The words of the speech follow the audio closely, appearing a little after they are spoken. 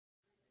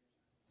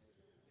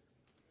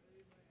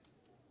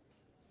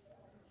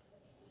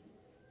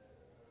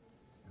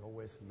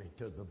with me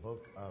to the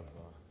book of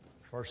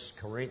 1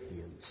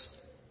 Corinthians,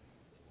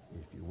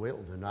 if you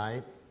will,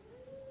 tonight.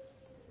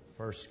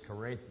 1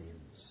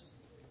 Corinthians.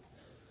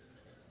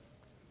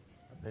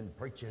 I've been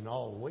preaching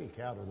all week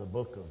out of the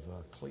book of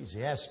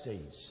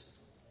Ecclesiastes.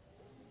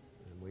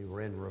 And we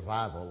were in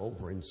revival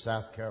over in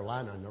South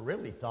Carolina, and I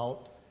really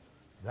thought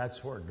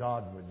that's where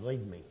God would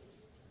lead me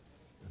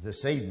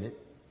this evening.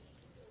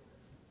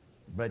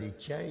 But He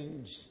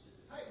changed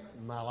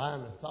my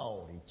line of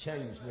thought. He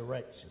changed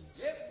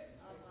directions.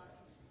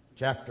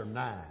 Chapter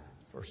 9,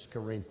 1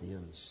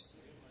 Corinthians,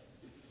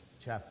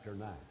 chapter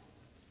 9.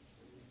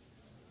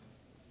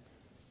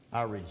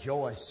 I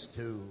rejoice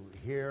to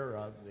hear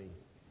of the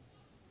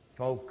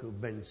folk who've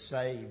been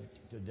saved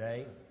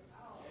today.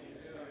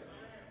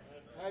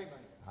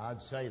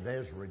 I'd say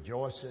there's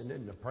rejoicing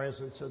in the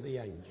presence of the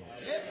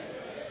angels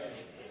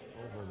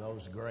over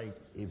those great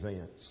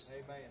events.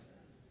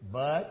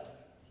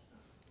 But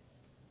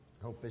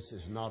I hope this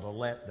is not a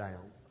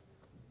letdown.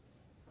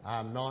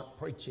 I'm not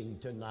preaching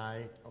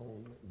tonight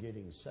on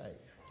getting saved.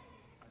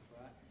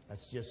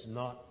 That's just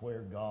not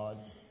where God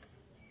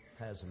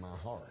has my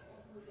heart.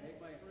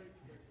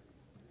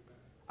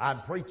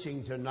 I'm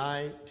preaching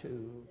tonight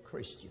to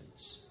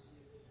Christians,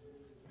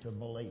 to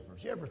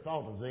believers. You ever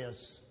thought of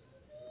this?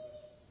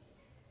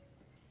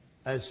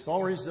 As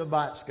far as the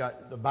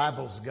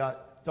Bible's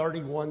got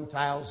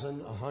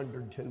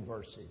 31,102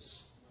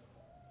 verses.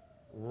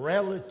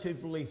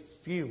 Relatively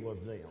few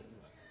of them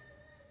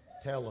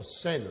tell a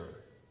sinner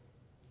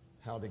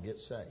how to get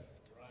saved.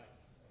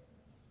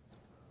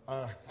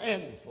 A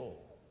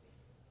handful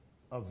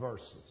of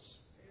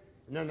verses.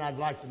 And then I'd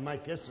like to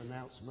make this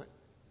announcement.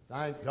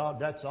 Thank God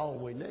that's all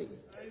we need.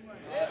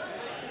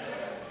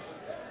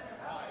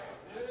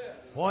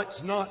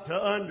 What's not to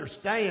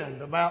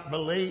understand about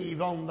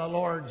believe on the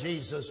Lord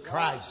Jesus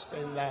Christ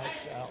and thou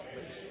shalt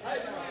be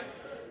saved.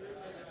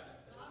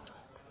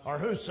 Or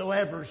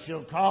whosoever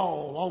shall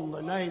call on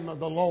the name of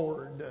the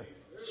Lord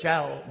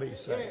shall be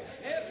saved.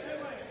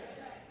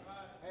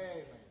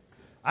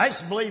 I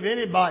just believe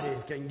anybody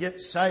can get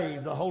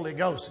saved, the Holy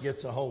Ghost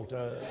gets a hold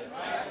of.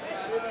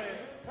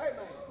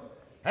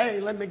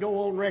 Hey, let me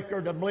go on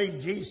record to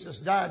believe Jesus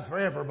died for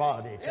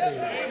everybody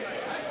too.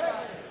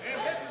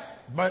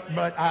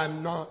 But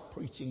I'm not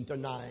preaching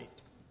tonight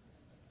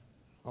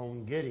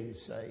on getting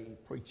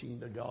saved, preaching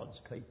to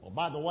God's people.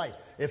 By the way,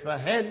 if a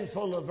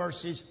handful of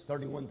verses,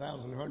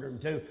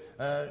 31,102,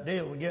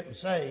 deal with getting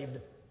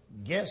saved,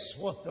 guess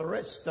what the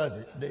rest of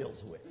it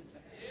deals with?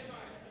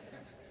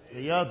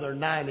 The other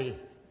 99%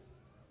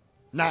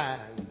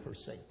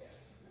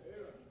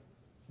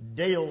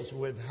 deals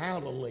with how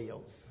to live.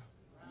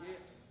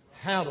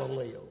 How to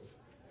live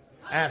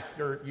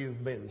after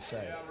you've been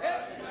saved.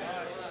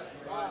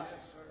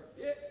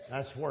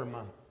 That's where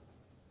my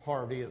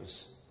heart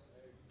is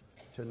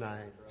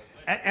tonight.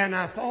 And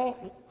I thought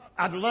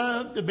I'd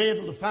love to be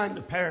able to find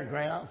a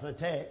paragraph, a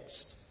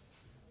text,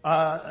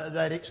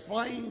 that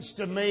explains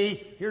to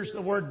me, here's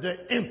the word,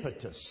 the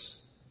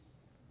impetus,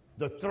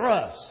 the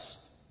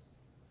thrust,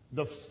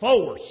 the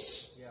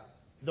force,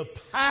 the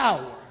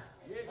power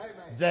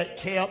that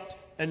kept,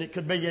 and it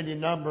could be any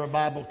number of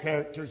Bible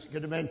characters, it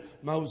could have been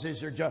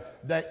Moses or Job,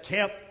 that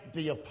kept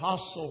the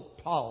Apostle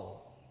Paul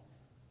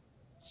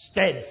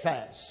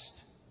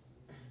steadfast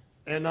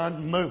and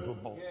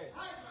unmovable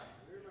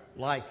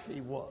like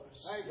he was.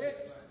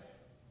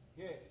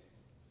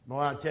 Boy,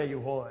 I tell you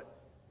what,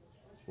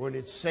 when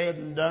it's said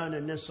and done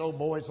in this old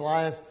boy's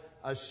life,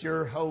 I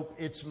sure hope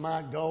it's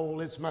my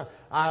goal.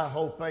 I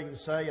hope I can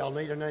say, I'll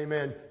need an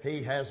amen,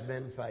 he has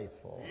been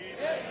faithful.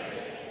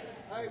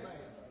 Amen.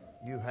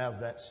 You have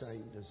that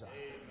same desire.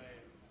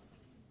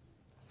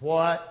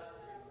 What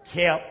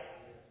kept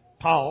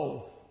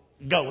Paul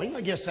going?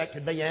 I guess that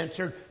could be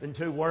answered in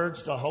two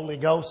words. The Holy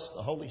Ghost,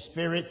 the Holy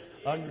Spirit.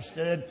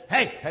 Understood.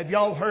 Hey, have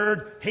y'all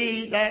heard?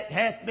 He that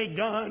hath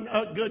begun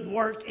a good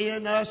work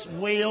in us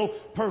will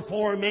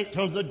perform it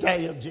till the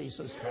day of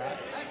Jesus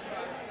Christ.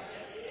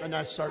 And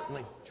that's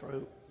certainly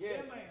true.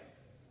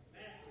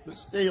 But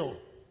still,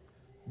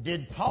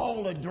 did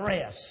Paul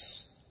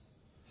address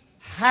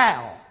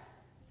how,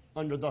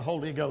 under the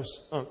Holy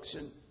Ghost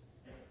unction,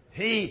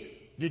 he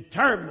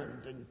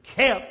determined and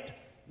kept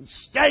and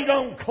stayed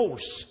on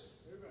course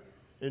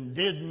and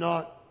did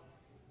not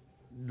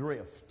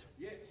drift?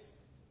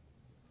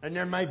 And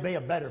there may be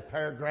a better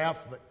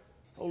paragraph, but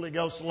Holy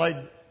Ghost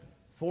laid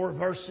 4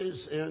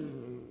 verses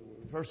in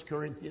 1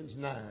 Corinthians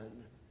 9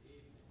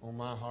 on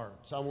my heart.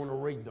 So I want to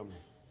read them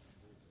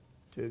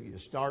to you.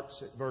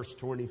 Starts at verse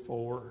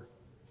 24.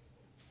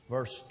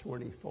 Verse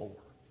 24.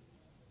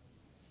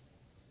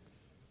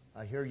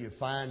 I hear you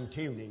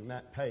fine-tuning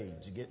that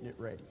page, getting it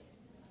ready.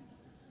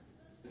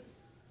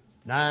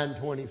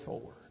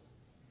 9:24.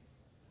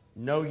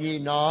 Know ye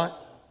not,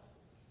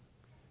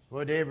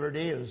 whatever it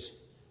is,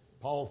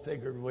 Paul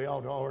figured we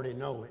ought to already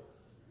know it.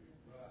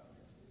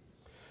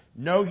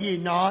 Know ye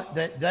not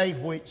that they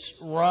which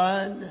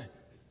run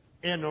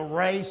in a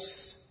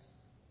race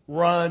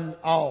run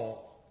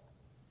all,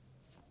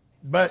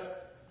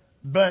 but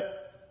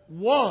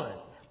one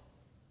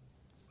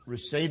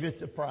receiveth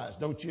the prize.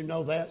 Don't you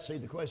know that? See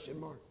the question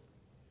mark?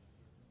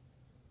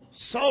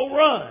 So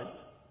run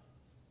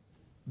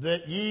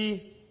that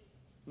ye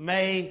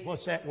may,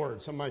 what's that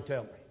word? Somebody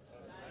tell me.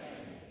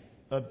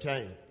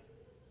 Obtain.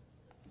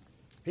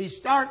 He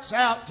starts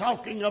out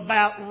talking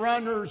about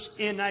runners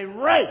in a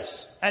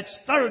race. That's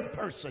third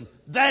person.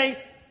 They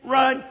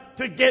run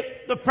to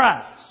get the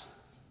prize.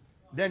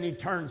 Then he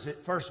turns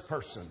it first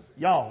person.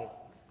 Y'all,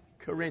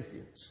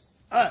 Corinthians,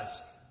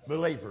 us,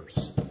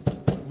 believers,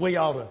 we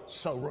ought to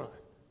so run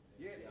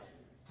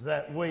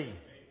that we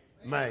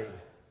may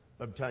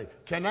obtain.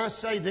 Can I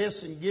say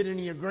this and get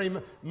any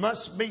agreement?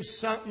 Must be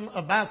something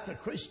about the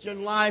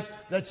Christian life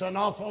that's an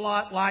awful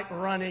lot like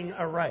running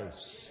a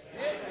race.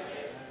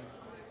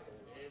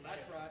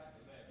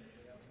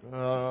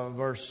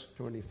 Verse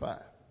 25.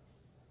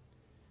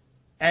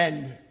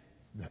 And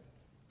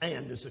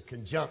is a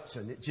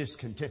conjunction. It just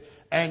continues.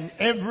 And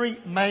every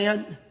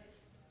man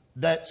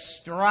that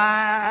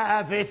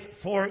striveth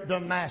for the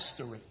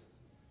mastery.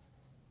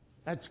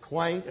 That's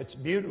quaint. It's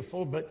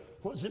beautiful. But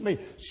what does it mean?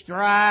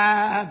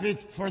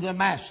 Striveth for the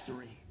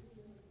mastery.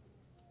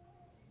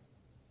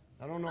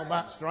 I don't know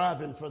about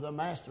striving for the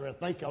master. I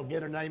think I'll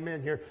get an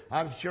amen here.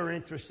 I'm sure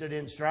interested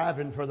in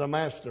striving for the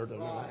master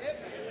tonight.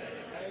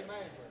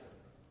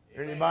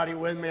 Anybody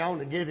with me? I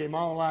want to give him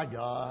all I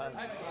got.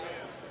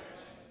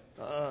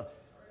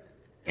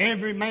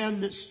 Every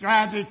man that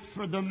striveth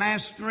for the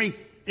mastery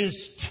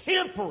is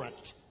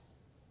temperate.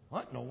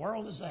 What in the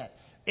world is that?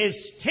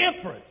 Is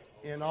temperate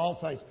in all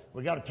things.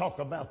 We got to talk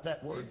about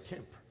that word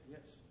temperate.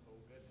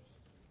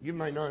 You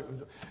may not.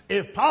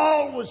 If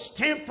Paul was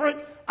temperate,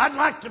 I'd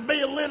like to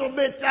be a little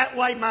bit that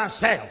way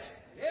myself.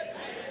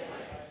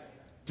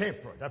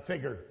 Temperate. I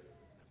figure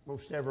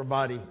most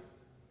everybody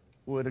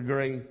would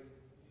agree.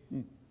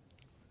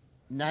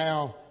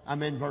 Now,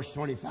 I'm in verse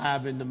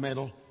 25 in the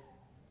middle.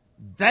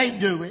 They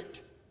do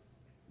it,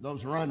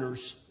 those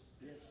runners,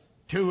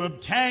 to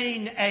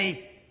obtain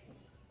a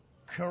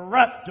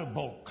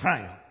corruptible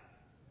crown.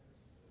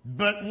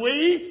 But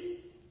we,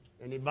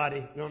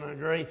 anybody going to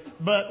agree?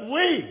 But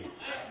we,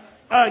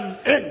 an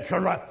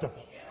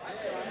incorruptible.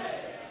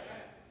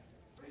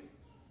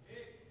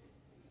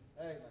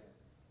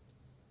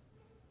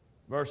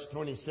 Verse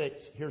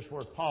 26, here's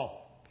where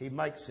Paul, he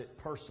makes it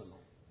personal.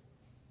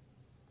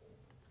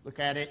 Look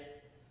at it.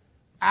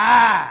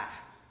 I,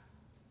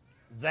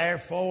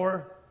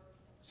 therefore,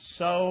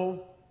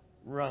 so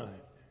run.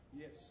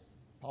 Yes.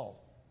 Paul.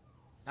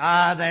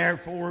 I,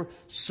 therefore,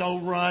 so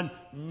run,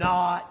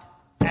 not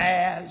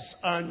as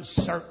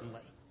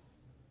uncertainly.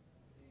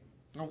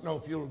 I don't know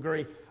if you'll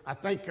agree. I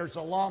think there's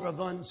a lot of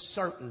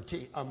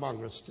uncertainty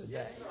among us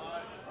today.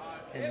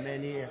 In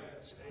many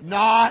areas.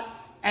 Not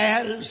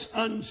as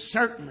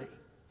uncertainly.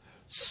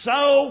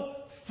 So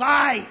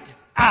fight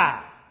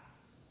I.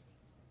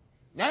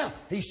 Now,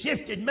 he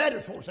shifted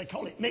metaphors. They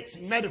call it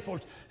mixing metaphors.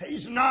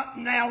 He's not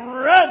now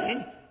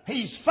running.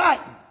 He's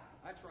fighting.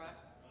 That's right.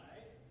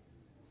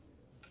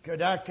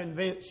 Could I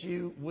convince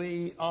you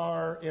we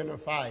are in a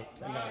fight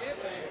tonight?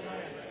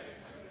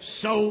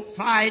 So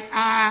fight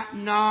I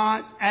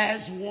not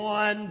as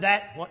one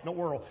that, what in the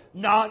world?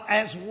 Not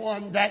as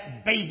one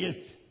that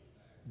beateth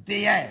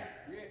the air.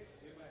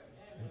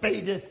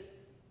 Beateth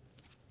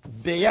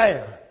the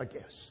air, I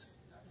guess.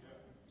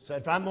 So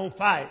if I'm going to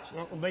fight, it's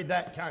not going to be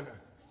that kind of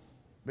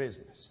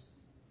business.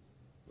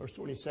 Verse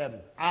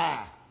 27.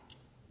 I.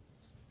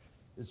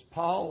 It's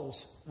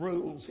Paul's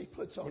rules he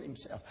puts on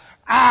himself.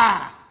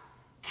 I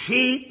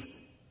keep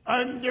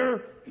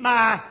under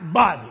my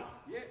body.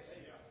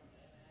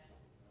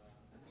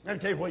 Let me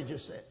tell you what he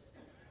just said.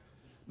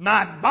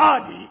 My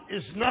body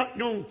is not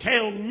going to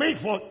tell me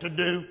what to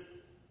do.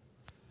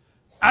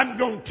 I'm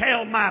going to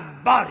tell my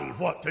body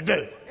what to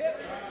do.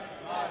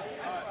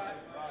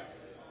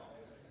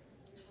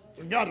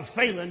 I've got a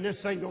feeling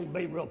this ain't going to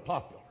be real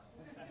popular.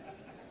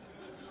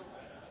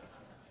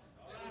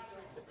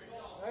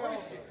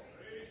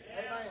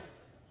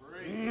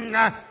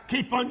 I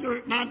keep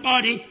under my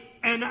body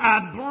and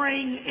I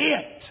bring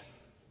it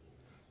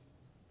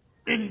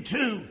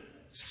into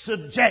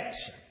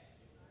subjection.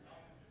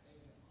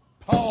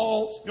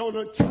 Paul's going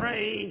to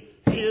train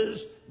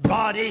his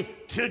body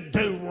to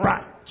do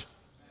right.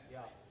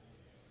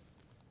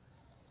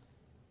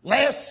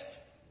 Lest,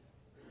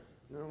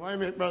 wait a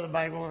minute, Brother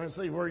Bagel, I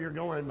see where you're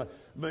going,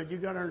 but you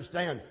got to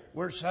understand,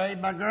 we're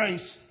saved by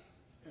grace.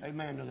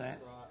 Amen to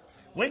that.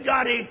 We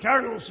got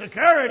eternal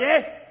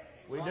security.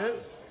 We do.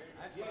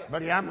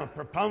 Buddy, I'm a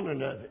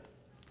proponent of it.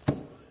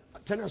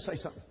 Can I say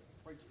something?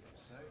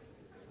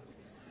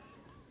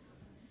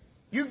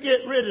 You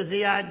get rid of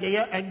the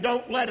idea and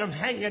don't let them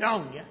hang it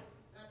on you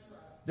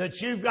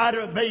that you've got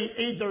to be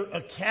either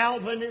a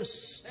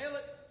Calvinist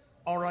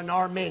or an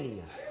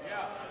Arminian.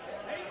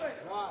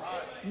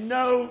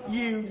 No,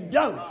 you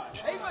don't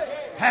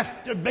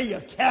have to be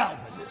a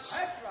Calvinist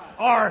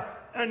or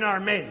an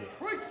Arminian.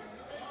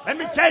 Let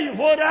me tell you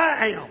what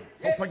I am.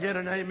 Hope I get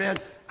an amen.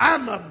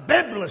 I'm a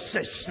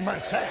biblicist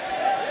myself.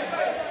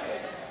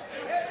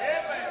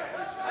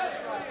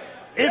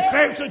 If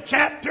there's a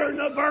chapter and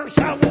a verse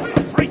I want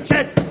to preach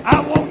it,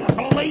 I want to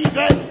believe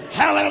it.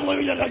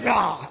 Hallelujah to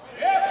God.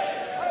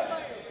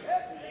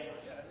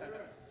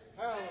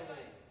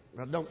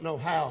 I don't know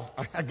how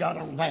I got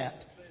on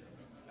that.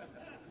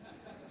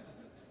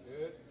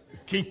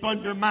 Keep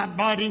under my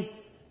body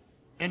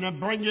and I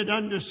bring it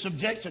under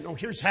subjection. Oh,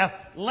 here's how.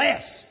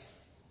 Lest.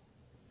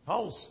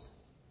 Paul's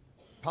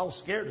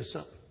scared of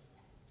something.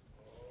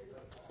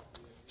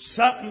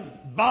 Something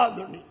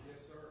bothering him.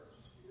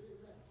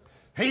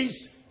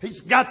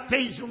 He's got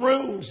these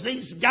rules,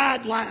 these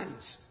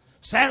guidelines.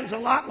 Sounds a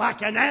lot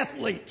like an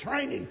athlete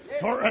training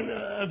for an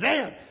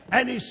event.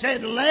 And he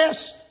said,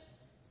 lest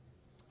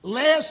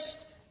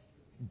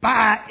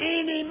by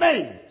any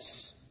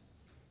means,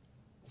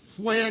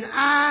 when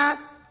I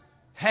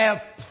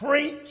have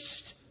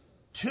preached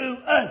to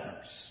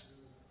others.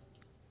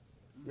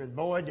 And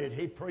boy, did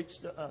he preach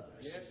to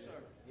others. Yes, sir.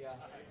 Yeah.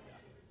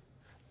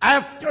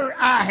 After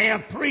I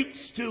have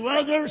preached to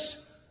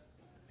others,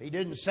 he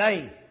didn't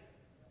say,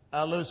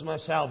 I lose my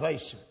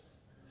salvation.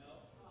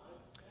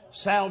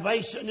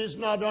 Salvation is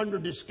not under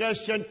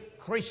discussion.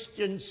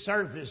 Christian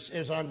service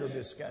is under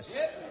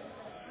discussion.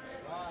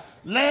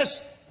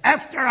 Lest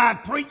after I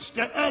preach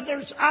to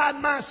others, I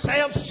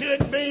myself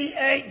should be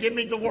give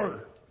me the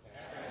word,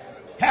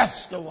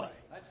 castaway.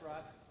 That's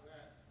right.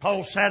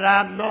 Paul said,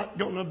 I'm not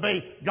going to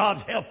be,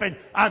 God helping,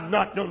 I'm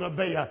not going to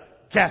be a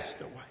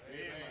castaway.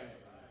 Amen.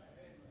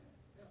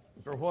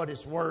 For what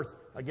it's worth,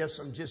 I guess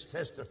I'm just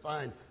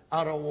testifying,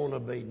 I don't want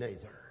to be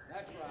neither.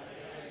 That's right.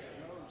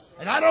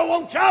 And I don't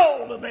want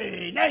y'all to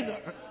be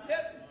neither.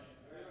 Yep.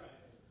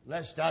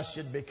 Lest I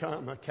should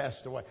become a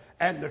castaway.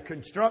 And the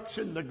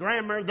construction, the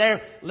grammar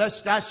there,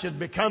 lest I should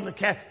become a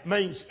castaway,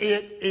 means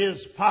it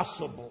is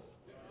possible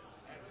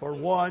for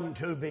one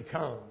to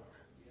become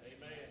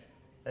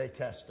a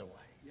castaway.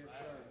 Yes,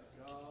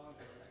 sir.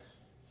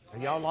 Are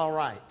y'all all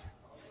right?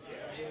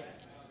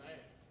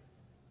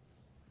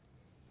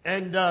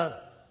 And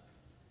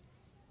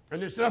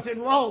there's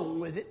nothing wrong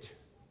with it.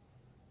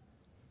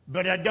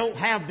 But I don't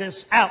have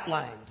this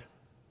outlined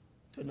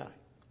tonight.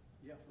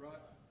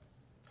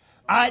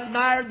 I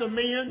admire the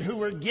men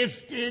who are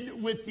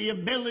gifted with the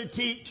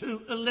ability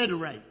to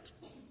alliterate.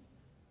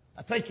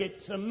 I think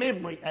it's a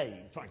memory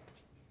aid, frankly.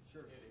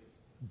 Sure.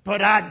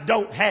 But I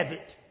don't have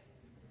it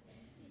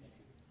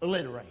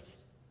alliterated.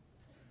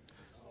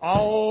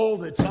 All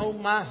that's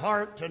on my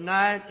heart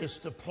tonight is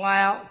to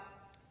plow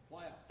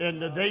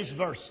into these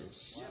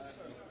verses.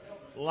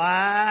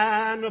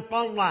 Line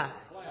upon line.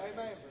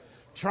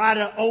 Try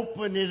to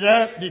open it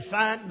up,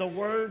 define the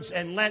words,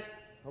 and let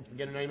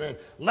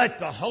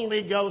the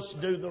Holy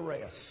Ghost do the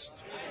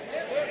rest.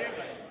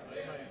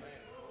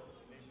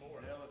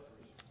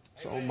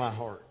 It's on my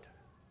heart.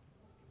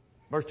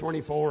 Verse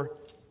 24.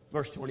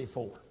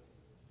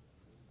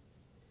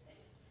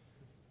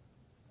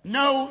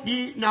 Know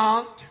ye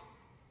not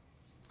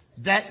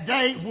that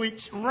they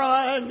which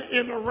run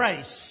in a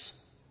race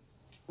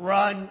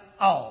run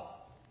all?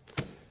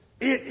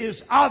 It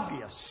is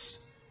obvious.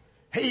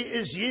 He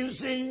is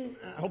using,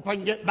 I hope I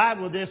can get by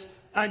with this,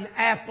 an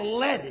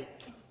athletic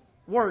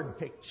word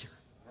picture.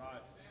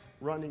 Right.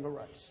 Running a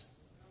race.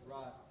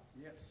 Right.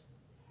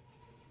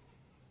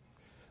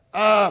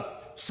 Yes.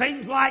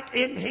 Seems like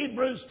in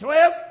Hebrews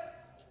 12,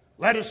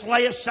 let us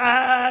lay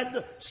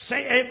aside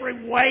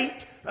every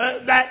weight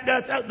that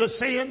doth the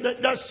sin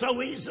that does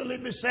so easily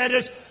beset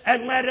us,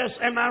 and let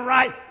us, am I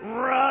right,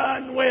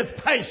 run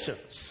with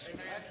patience.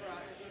 Amen. That's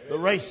right. The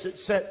race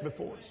that's set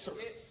before us. So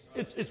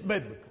it's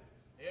biblical.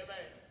 Amen.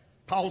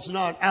 Paul's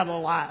not out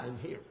of line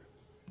here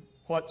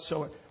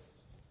whatsoever.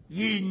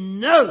 Ye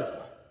know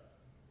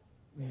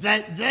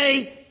that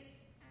they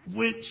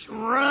which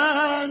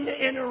run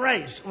in a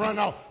race, run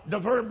off. The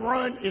verb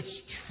run,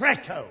 it's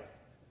trecho.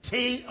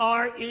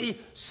 T-R-E-C-H-O.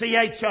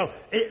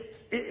 It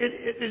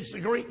is the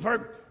Greek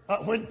verb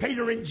when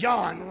Peter and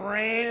John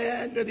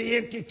ran to the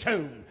empty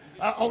tomb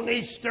on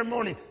Easter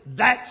morning.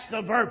 That's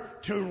the verb,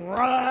 to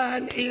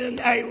run in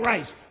a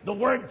race. The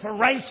word for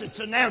race, it's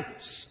a noun,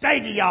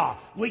 stadia.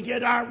 We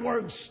get our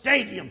word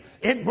stadium,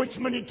 in which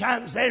many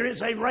times there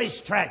is a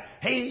racetrack.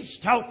 He's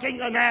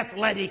talking an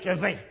athletic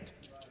event.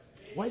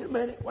 Wait a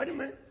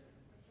minute.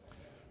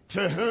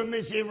 To whom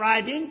is he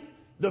writing?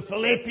 The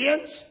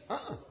Philippians?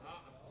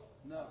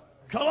 No.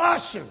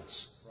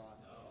 Colossians.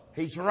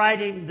 He's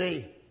writing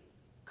the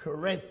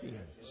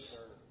Corinthians.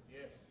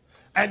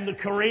 And the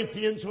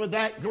Corinthians were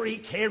that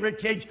Greek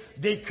heritage.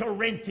 The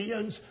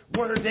Corinthians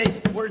were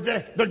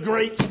the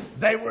Greeks.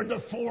 They were the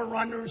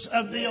forerunners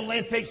of the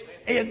Olympics.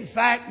 In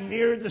fact,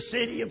 near the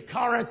city of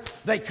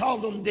Corinth, they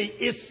called them the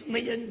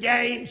Isthmian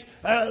Games.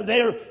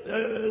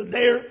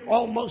 They're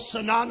almost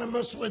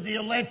synonymous with the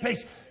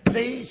Olympics.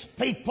 These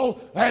people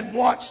had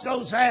watched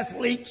those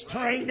athletes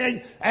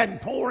training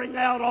and pouring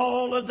out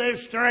all of their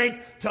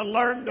strength to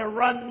learn to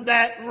run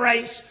that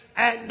race.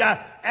 And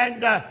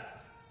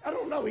I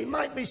don't know, he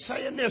might be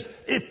saying this.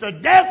 If the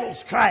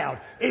devil's crowd,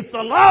 if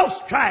the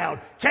lost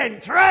crowd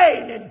can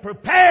train and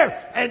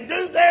prepare and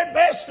do their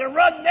best to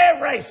run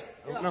their race,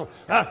 I don't know.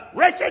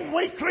 Reckon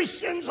we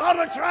Christians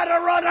ought to try to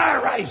run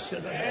our race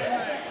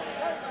today.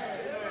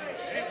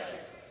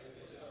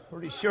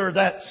 Pretty sure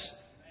that's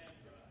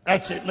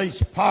at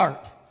least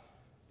part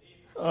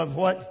of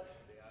what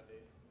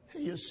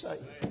he is saying.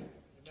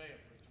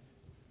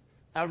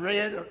 I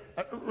read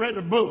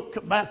a book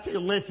about the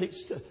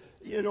Olympics,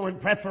 in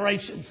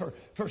preparation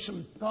for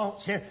some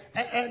thoughts here,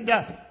 and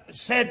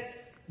said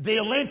the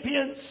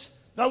Olympians,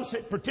 those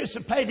that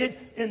participated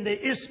in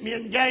the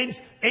Isthmian Games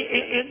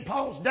in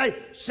Paul's day,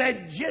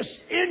 said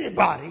just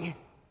anybody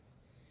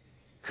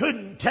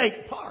couldn't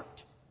take part.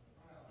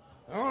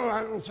 Oh,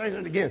 I don't say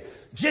that again.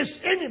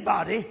 Just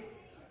anybody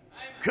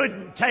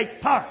couldn't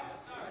take part.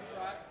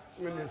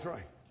 That's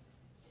right.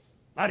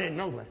 I didn't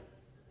know that.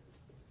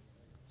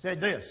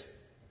 Said this.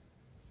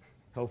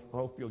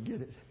 Hope you'll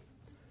get it.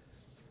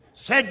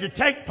 Said to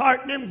take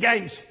part in them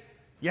games,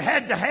 you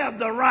had to have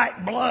the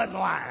right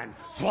bloodline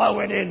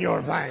flowing in your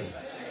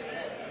veins.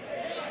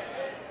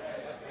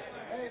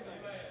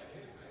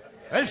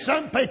 There's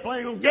some people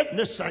ain't going to get in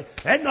this thing.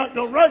 They're not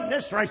going to run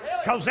this race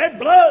because their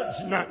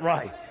blood's not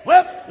right.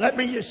 Well, let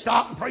me just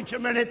stop and preach a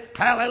minute.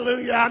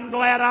 Hallelujah. I'm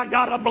glad I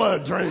got a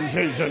blood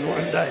transfusion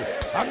one day.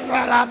 I'm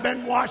glad I've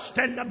been washed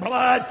in the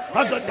blood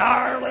of the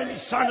darling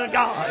Son of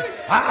God.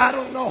 I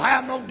don't know how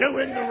I'm going to do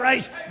in the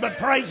race, but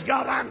praise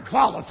God, I'm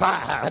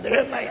qualified.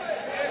 Amen.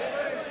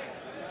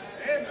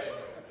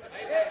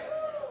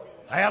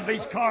 I have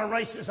these car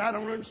races I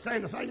don't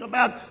understand a thing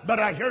about, but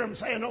I hear them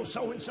saying, oh,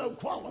 so-and-so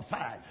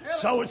qualified.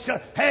 So it's,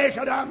 hey,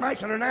 could I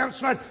make an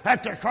announcement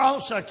at the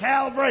cross of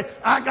Calvary?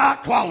 I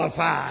got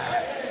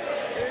qualified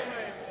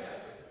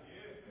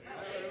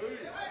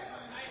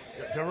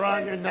to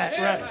run in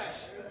that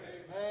race.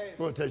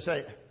 What they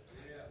say.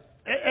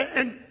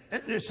 And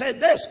it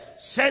said this,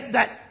 said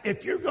that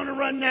if you're going to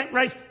run that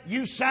race,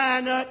 you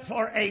sign up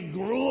for a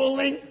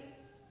grueling,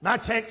 my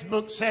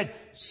textbook said,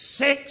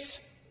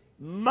 6-month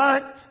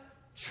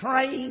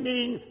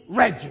training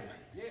regimen.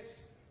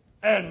 Yes.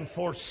 And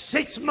for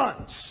 6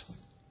 months,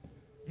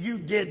 you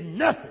did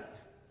nothing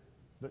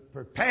but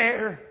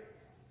prepare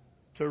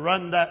to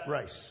run that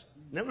race.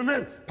 Now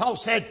remember, Paul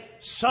said,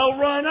 so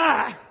run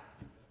I.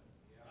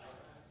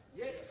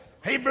 Yes.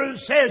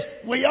 Hebrews says,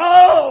 we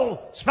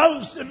all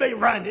supposed to be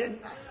running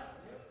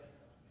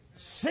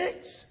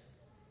 6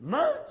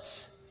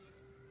 months.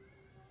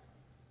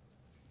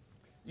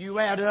 You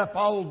add up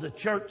all the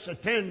church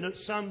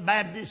attendance some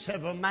Baptists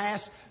have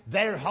amassed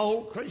their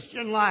whole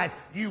Christian life,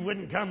 you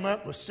wouldn't come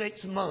up with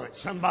 6 months.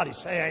 Somebody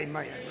say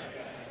amen.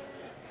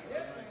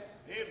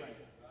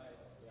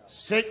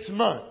 6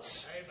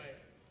 months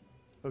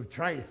of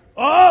training.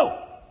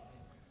 Oh!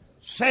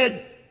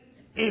 Said,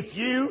 if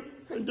you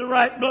had the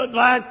right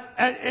bloodline,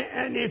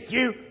 and if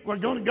you were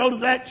going to go to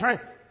that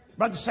training,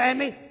 Brother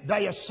Sammy,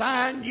 they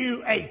assigned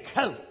you a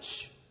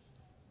coach.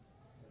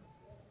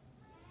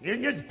 You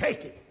didn't get to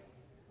pick it.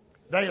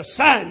 They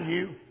assigned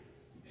you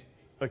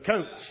a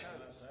coach.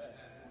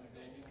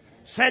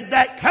 Said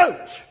that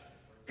coach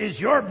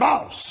is your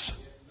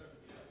boss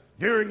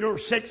during your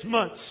 6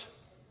 months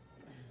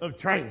of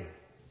training.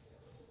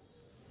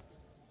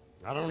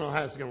 I don't know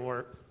how it's going to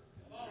work.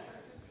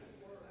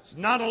 It's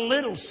not a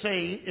little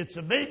C, it's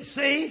a big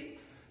C.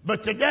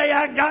 But today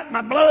I got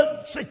my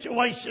blood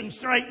situation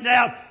straightened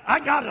out. I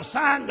got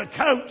assigned a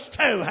coach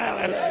too.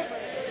 Hallelujah.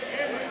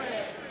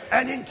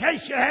 And in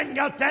case you hadn't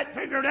got that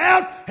figured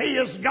out, He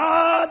is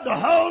God, the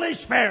Holy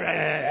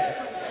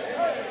Spirit.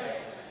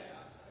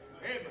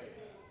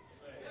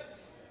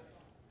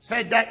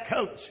 Said that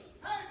coach.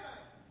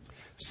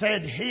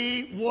 Said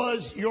he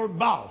was your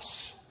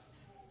boss.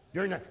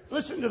 During that.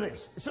 Listen to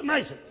this. It's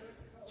amazing.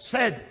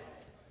 Said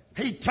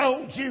he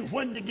told you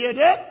when to get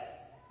up.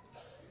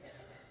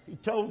 He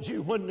told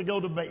you when to go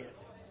to bed.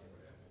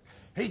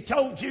 He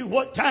told you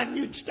what time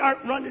you'd start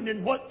running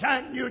and what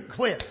time you'd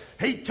quit.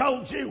 He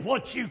told you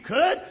what you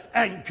could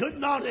and could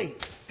not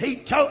eat. He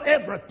told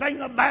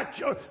everything about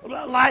your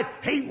life.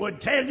 He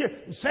would tell you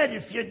and said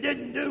if you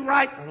didn't do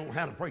right, I don't know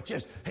how to preach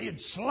this,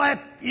 He'd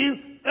slap you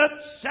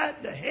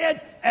upside the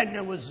head and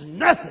there was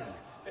nothing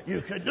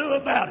you could do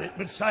about it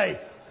but say,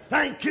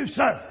 thank you,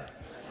 sir.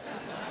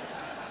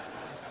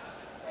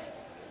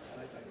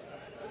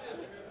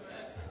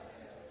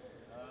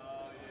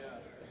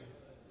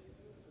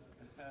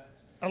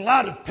 A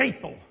lot of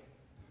people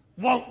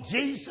want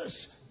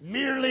Jesus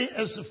merely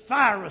as a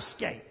fire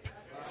escape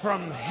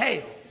from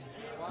hell.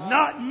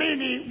 Not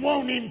many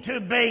want Him to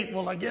be,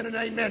 will I get an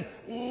amen,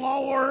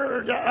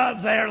 Lord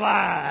of their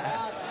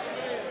life.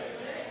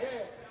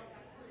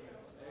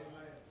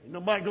 Ain't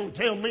nobody going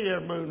to tell me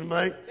every moon,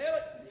 mate.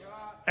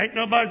 Ain't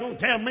nobody going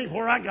to tell me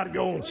where I got to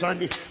go on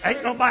Sunday.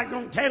 Ain't nobody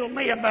going to tell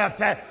me about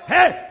that.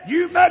 Hey,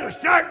 you better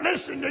start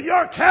listening to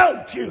your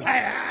coach you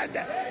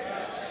had.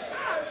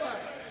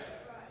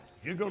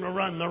 If you're going to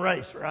run the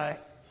race, right?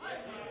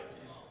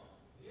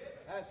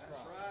 That's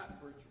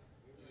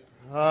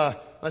right.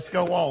 Let's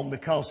go on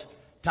because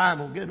time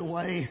will get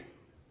away.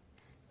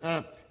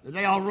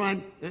 They all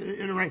run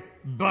in a race.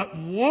 But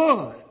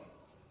one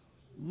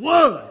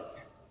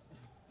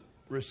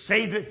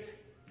receiveth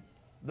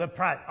the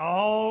prize.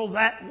 All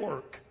that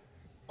work,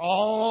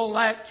 all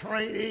that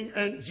training,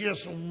 and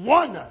just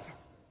one of them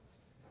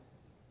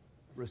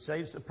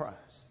receives the prize.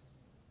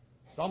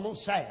 It's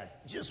almost sad.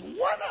 Just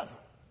one of them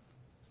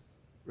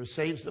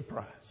receives the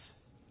prize.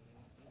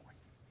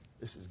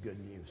 This is good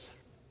news.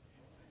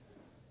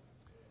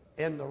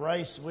 In the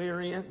race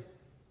we're in,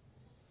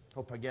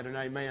 hope I get an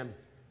amen,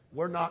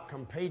 we're not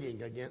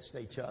competing against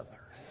each other.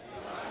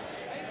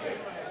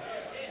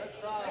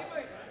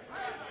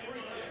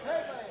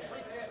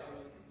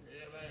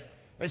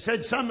 They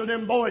said some of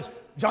them boys,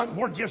 John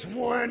Ford, just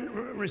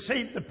one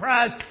received the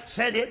prize,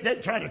 said it,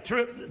 they'd try to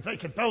trip, if they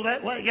could throw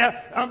that leg out,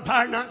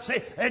 umpire not see,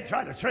 they'd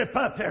try to trip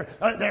up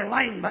their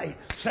lane mate.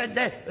 Said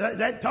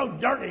they'd throw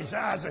dirt in his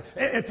eyes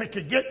if they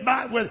could get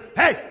by with,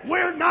 hey,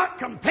 we're not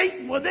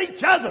competing with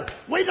each other.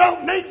 We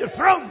don't need to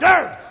throw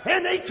dirt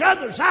in each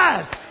other's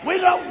eyes. We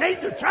don't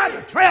need to try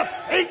to trip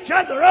each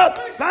other up.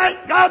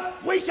 Thank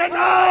God we can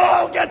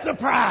all get the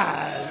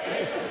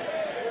prize.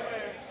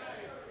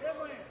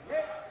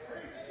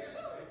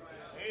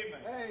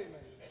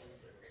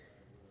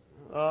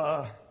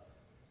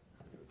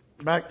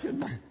 Back to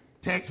my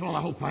text. Well,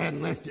 I hope I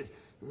hadn't left it.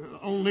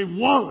 Only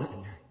one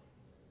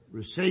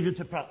receiveth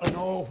the prize.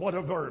 Oh, what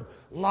a verb.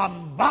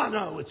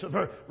 Lambano, it's a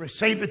verb.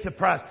 Receiveth the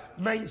prize.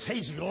 Means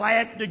he's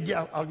glad to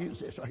get. I'll use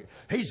this right here.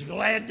 He's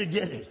glad to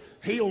get it.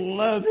 He'll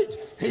love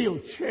it. He'll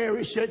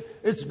cherish it.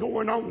 It's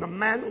going on the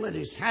mantle at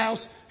his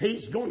house.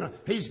 He's gonna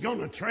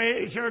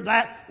treasure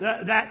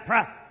that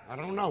prize. I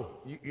don't know.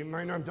 You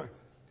may not.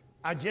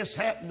 I just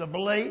happen to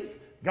believe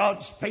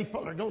God's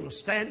people are going to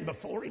stand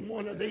before Him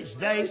one of these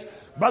days.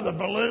 Brother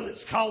Ballou,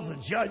 it's called the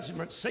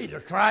judgment seat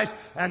of Christ.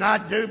 And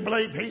I do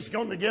believe He's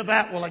going to give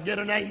out, will I get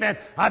an amen?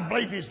 I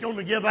believe He's going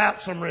to give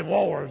out some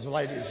rewards,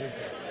 ladies and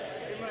gentlemen.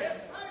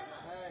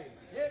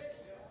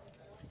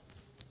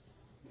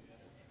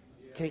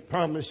 Can't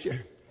promise you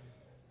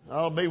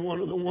I'll be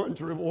one of the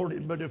ones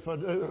rewarded, but if I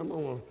do,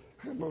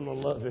 I'm gonna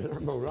love it.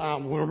 I'm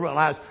gonna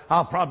realize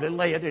I'll probably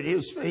lay it at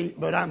His feet,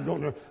 but I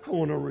want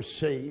to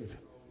receive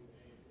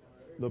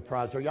the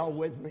prize. Are y'all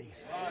with me?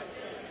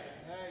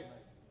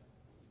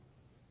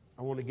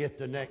 I want to get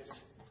the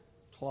next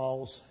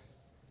clause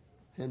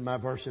in my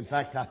verse. In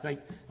fact, I think,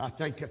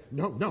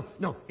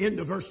 no,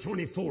 into verse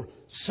 24.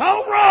 So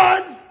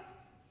run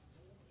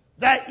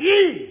that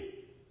ye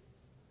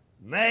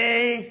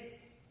may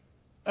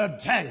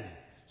obtain.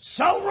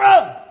 So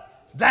run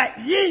that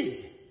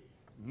ye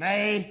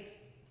may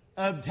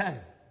obtain.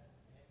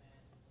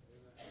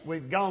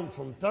 We've gone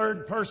from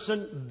third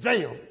person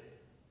them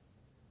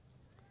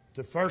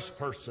to first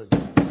person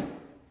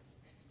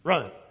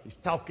run. He's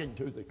talking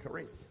to the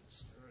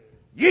Corinthians.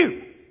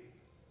 You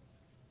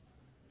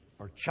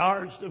are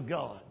charged of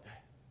God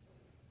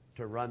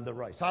to run the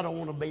race. I don't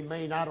want to be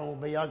mean. I don't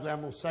want to be ugly.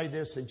 I'm going to say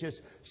this and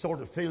just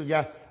sort of feel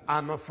you.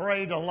 I'm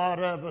afraid a lot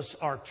of us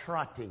are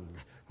trotting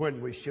when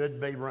we should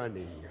be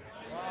running.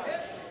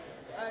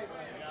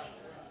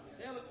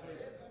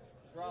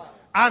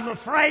 I'm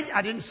afraid,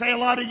 I didn't say a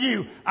lot of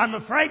you, I'm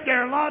afraid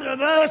there are a lot of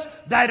us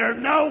that are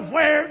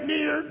nowhere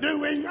near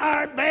doing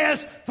our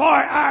best for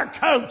our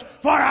coach,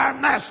 for our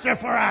master,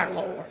 for our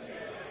Lord.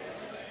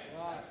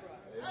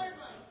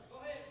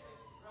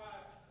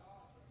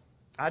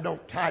 I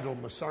don't title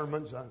my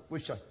sermons. I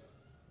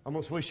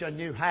almost wish I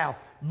knew how.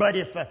 But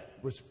if I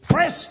was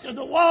pressed to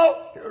the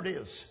wall, here it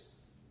is.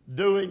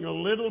 Doing a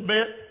little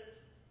bit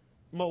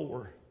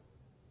more.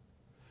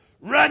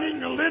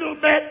 Running a little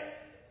bit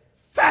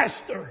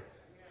faster.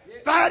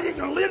 Fighting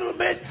a little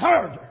bit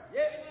harder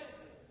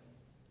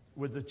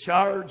with the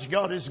charge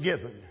God has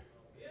given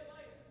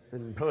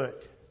and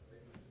put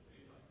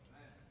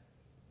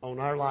on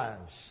our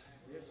lives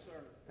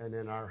and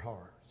in our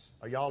hearts.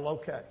 Are y'all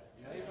okay?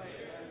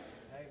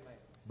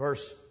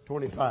 Verse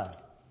 25.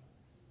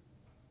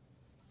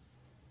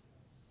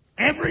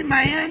 Every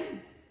man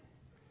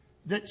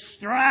that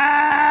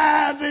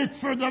striveth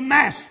for the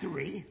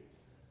mastery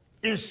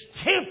is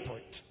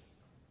temperate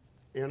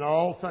in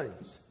all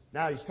things.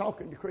 Now he's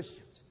talking to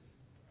Christians.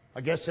 I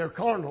guess they're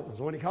carnal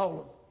is what he called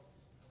them.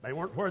 They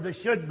weren't where they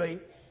should be,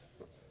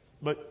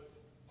 but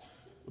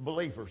the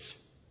believers.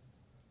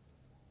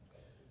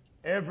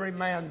 Every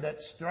man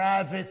that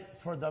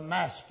striveth for the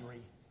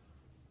mastery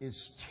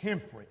is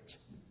temperate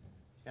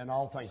in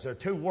all things. There are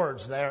two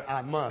words there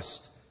I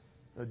must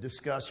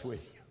discuss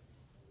with you.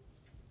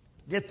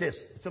 Get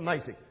this. It's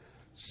amazing.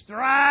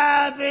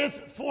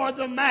 Striveth for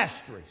the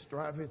mastery.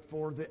 Striveth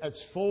for the...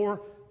 It's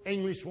 4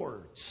 English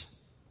words.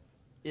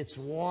 It's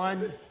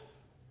one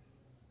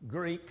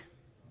Greek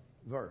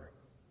verb.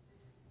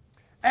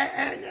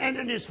 And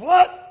it is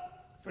what?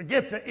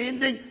 Forget the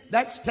ending.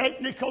 That's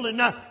technical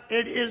enough.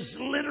 It is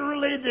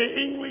literally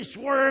the English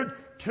word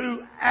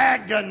to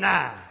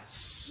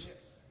agonize.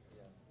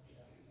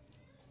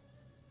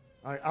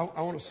 I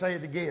want to say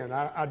it again.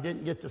 I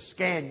didn't get the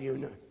scan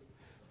unit.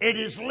 It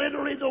is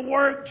literally the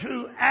word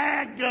to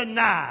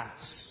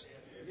agonize.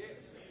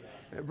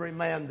 Every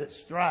man that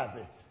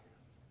striveth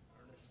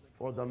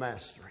for the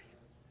mastery.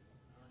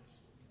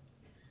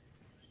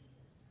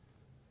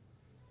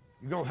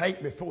 You're going to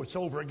hate me before it's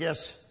over, I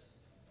guess.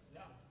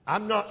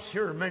 I'm not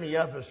sure many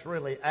of us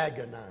really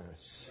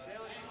agonize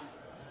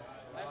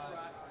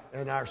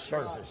in our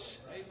service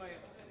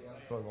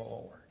for the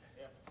Lord.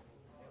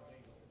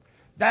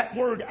 That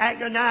word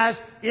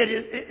agonize, it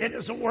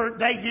is a word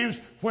they use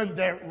when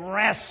they're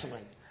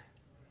wrestling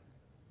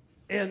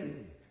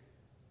in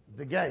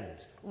the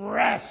games.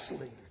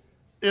 Wrestling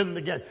in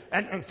the game.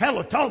 And a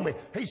fellow told me,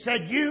 he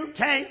said, you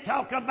can't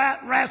talk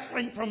about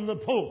wrestling from the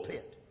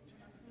pulpit.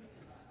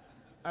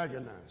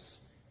 Agonize.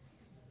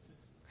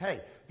 Hey,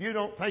 if you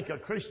don't think a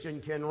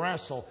Christian can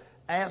wrestle,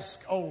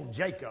 ask old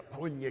Jacob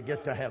when you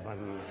get to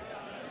heaven.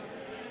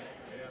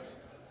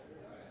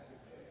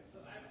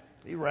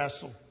 He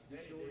wrestled.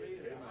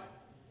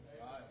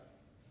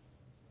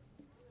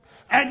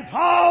 And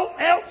Paul,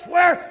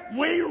 elsewhere,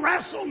 we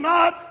wrestle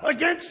not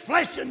against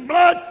flesh and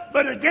blood,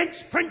 but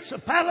against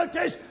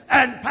principalities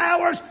and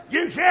powers.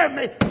 You hear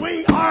me?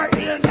 We are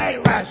in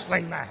a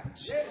wrestling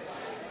match. That's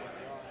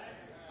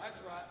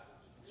right.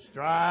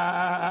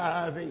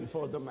 Striving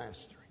for the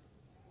mastery.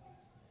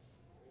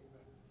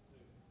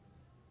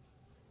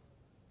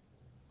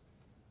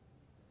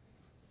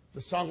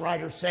 The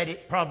songwriter said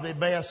it probably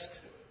best.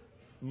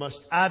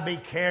 Must I be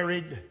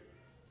carried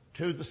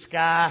to the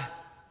sky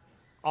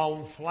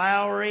on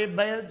flowery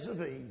beds of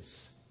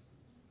ease,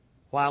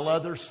 while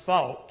others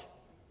fought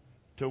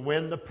to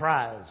win the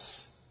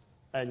prize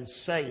and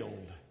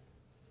sailed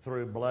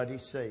through bloody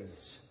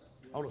seas?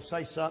 I want to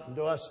say something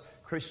to us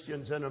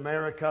Christians in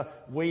America.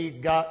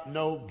 We've got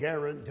no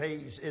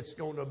guarantees it's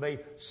going to be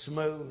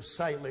smooth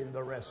sailing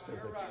the rest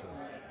of the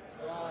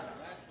time.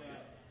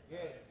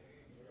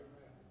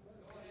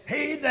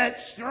 He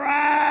that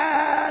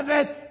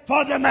striveth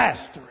for the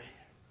mastery.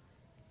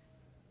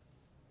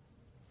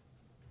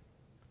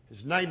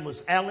 His name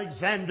was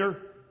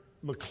Alexander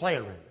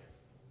Maclaren,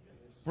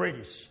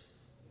 British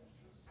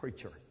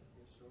preacher.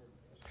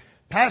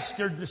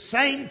 Pastored the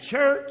same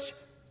church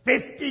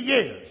 50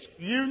 years,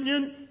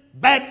 Union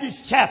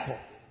Baptist Chapel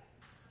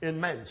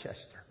in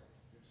Manchester.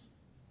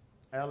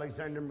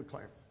 Alexander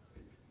Maclaren.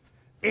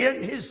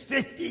 In his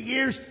 50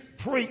 years,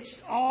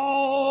 preached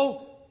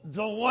all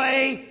the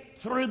way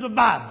through the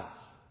Bible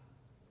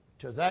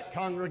to that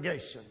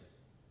congregation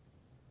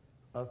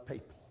of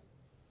people.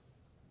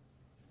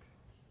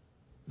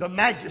 The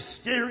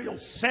magisterial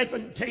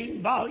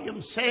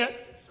 17-volume set,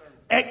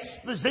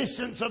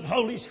 Expositions of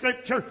Holy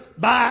Scripture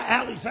by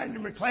Alexander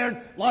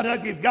Maclaren. A lot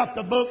of you have got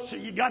the book, so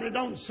you got it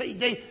on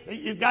CD,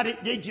 you've got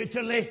it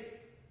digitally.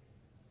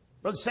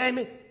 Brother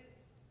Sammy,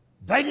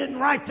 they didn't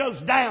write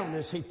those down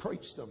as he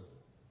preached them.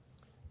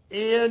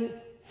 In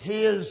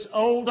his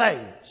old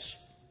age,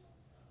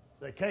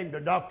 they came to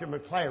Dr.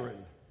 Maclaren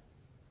and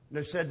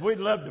they said, we'd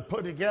love to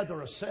put together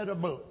a set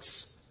of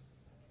books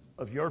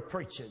of your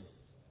preaching.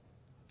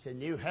 Can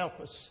you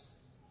help us?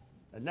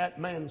 And that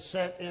man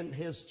sat in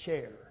his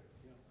chair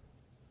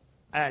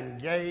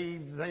and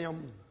gave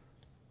them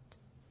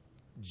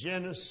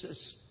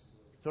Genesis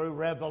through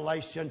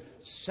Revelation,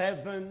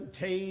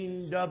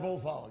 17 double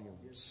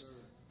volumes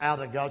out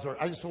of God's Word.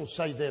 I just want to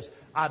say this.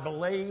 I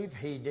believe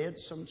he did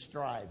some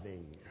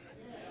striving.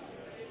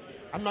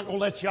 I'm not going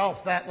to let you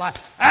off that line.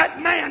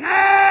 That man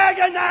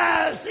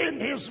agonized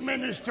in his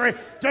ministry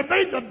to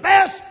be the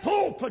best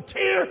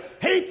pulpiteer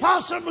he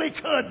possibly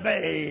could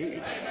be.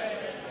 Amen.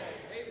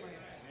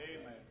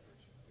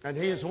 And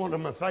he is one of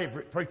my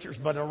favorite preachers,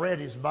 but I read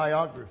his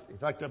biography. In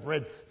fact, I've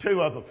read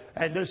 2 of them.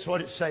 And this is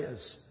what it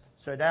says.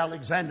 Said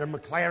Alexander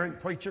Maclaren,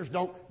 preachers,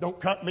 don't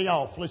cut me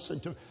off.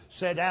 Listen to,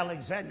 said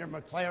Alexander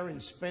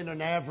Maclaren spent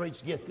an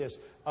average, get this,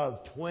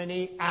 of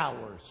 20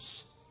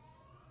 hours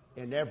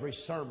in every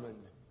sermon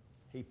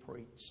he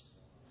preached.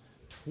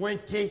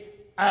 20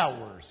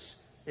 hours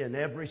in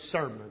every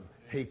sermon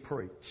he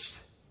preached.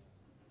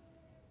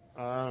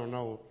 I don't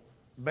know.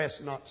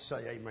 Best not to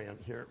say amen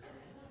here.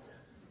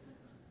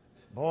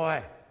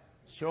 Boy,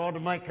 sure ought to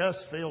make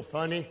us feel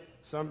funny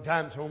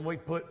sometimes when we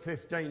put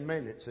 15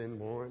 minutes in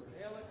one.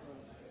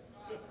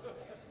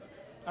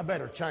 I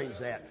better change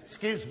that.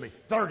 Excuse me,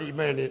 30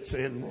 minutes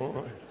in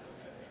one.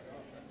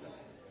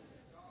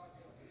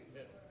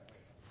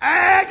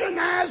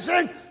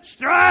 Agonizing,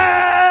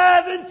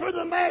 striving for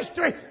the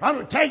mastery. I'm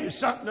going to tell you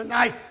something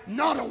tonight.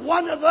 Not a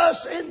one of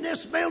us in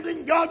this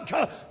building, not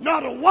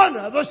a one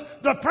of us,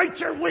 the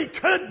preacher we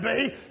could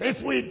be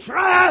if we'd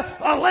try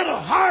a little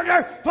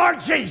harder for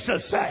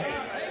Jesus' sake.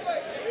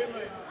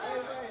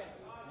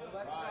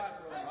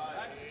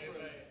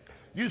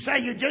 You say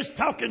you're just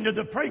talking to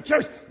the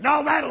preachers.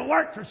 No, that'll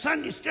work for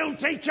Sunday school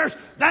teachers.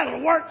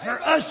 That'll work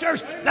for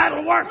ushers.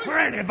 That'll work for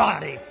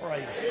anybody.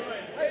 Praise Him.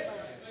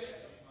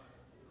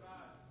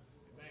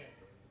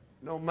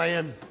 No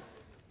man,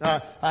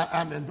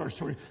 I'm in verse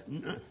 20.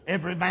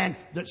 Every man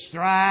that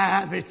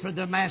striveth for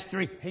the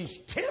mastery, he's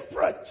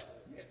temperate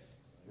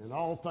in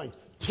all things.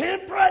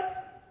 Temperate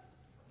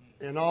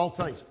in all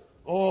things.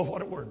 Oh,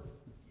 what a word.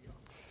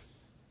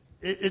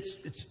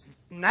 It's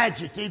an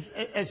adjective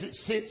as it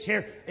sits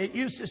here. It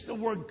uses the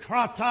word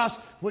kratos,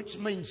 which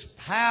means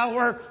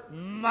power,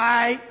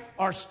 might,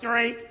 or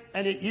strength.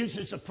 And it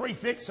uses a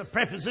prefix, a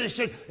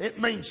preposition.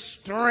 It means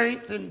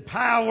strength and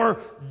power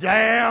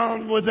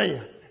down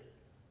within.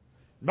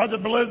 Brother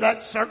Blue,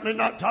 that's certainly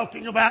not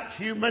talking about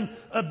human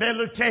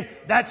ability.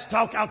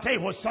 I'll tell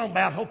you what it's talking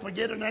about. Hope we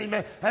get an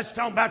amen. That's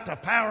talking about the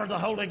power of the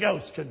Holy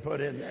Ghost can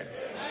put in there.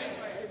 Amen.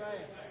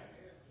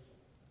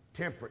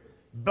 Temperate.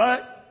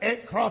 But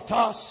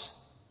ekkratos,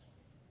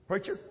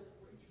 preacher,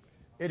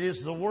 it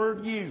is the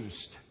word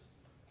used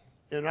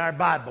in our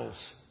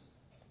Bibles.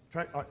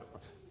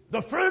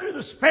 The fruit of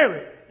the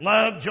Spirit: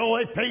 love,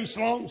 joy, peace,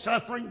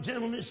 long-suffering,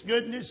 gentleness,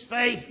 goodness,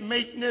 faith,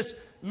 meekness,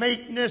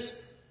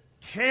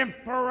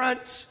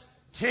 temperance.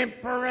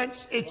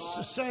 It's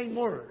the same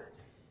word.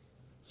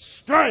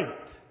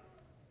 Strength,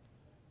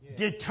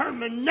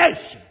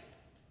 determination,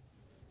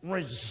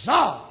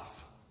 resolve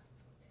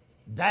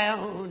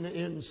down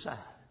inside.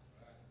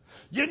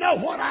 You know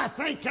what I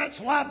think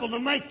that's liable to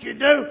make you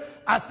do?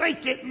 I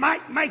think it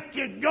might make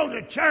you go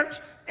to church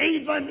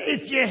even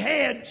if your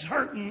head's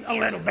hurting a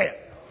little bit.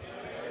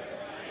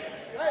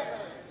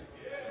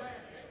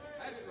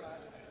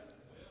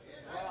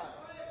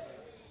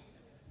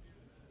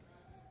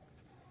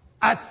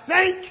 I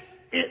think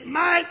it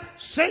might,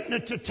 sitting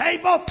at the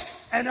table,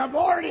 and I've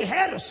already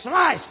had a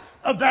slice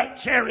of that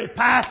cherry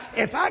pie.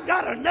 If I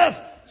got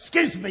enough,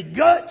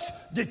 guts,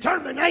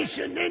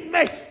 determination in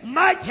me,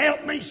 might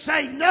help me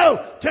say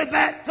no to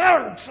that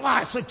third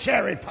slice of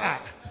cherry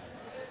pie.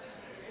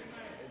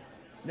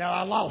 Now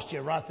I lost you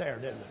right there,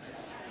 didn't I?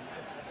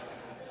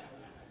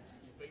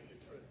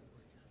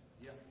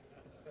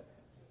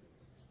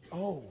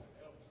 Oh.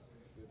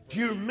 Do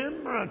you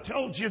remember I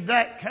told you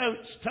that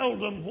coach told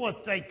them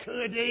what they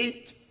could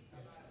eat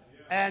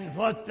and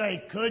what they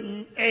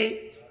couldn't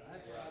eat?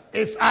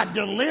 If I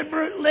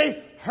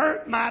deliberately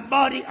hurt my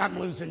body, I'm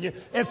losing you.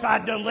 If I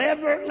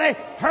deliberately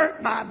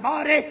hurt my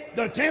body,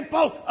 the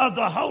temple of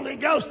the Holy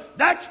Ghost,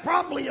 that's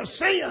probably a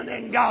sin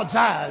in God's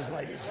eyes,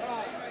 ladies.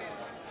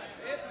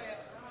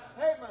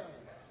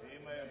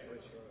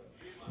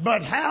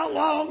 But how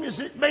long has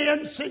it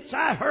been since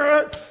I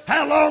heard?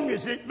 How long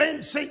has it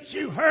been since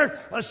you heard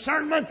a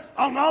sermon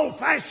on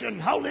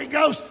old-fashioned Holy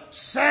Ghost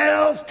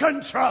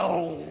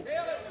self-control?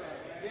 Yes,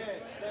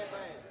 amen.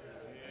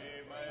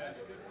 That's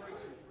good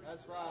preaching.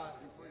 That's right.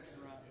 You're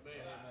preaching right.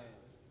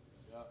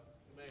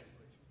 Amen.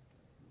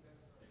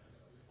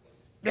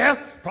 Yeah,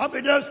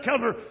 probably does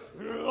cover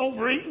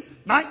overeating.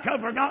 Might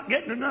cover not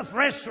getting enough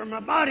rest from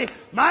my body.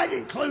 Might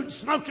include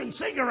smoking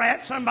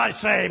cigarettes. Somebody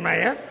say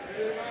amen.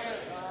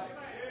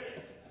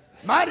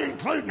 Might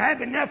include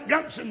having enough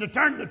gumption to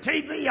turn the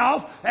TV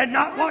off and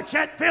not watch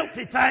that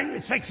filthy thing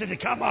that's fixing to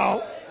come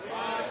on.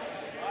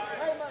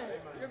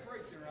 You're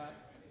preaching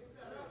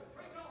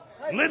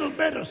right. A little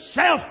bit of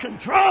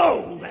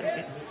self-control.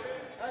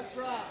 That's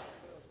right.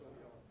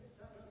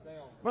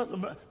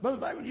 Brother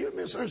Bible, you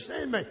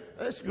misunderstand me.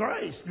 That's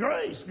grace. We're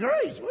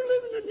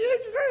living in the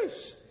age of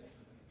grace.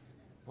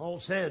 Paul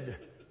said,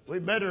 we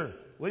better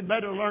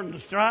learn to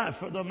strive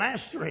for the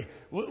mastery.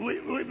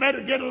 We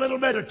better get a little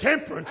bit of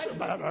temperance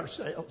about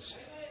ourselves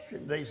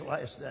in these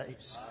last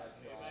days.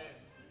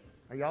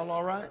 Are y'all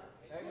all right?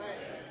 Amen.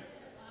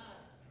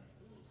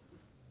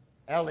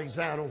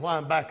 Alexander, why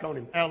I'm back on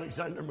him.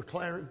 Alexander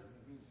McLaren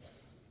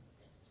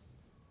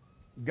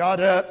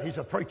got up. He's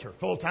a preacher,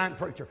 full-time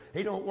preacher.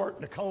 He don't work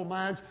in the coal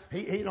mines.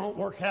 He don't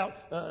work out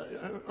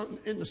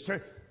in the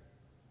street.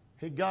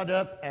 He got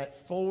up at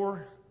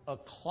 4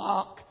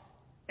 o'clock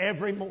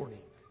every morning,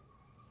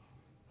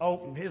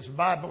 opened his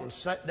Bible and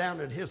sat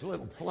down at his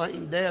little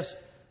plain desk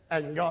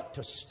and got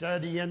to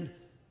studying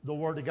the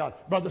Word of God.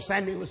 Brother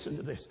Samuel, listen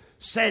to this.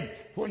 Said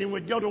when he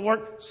would go to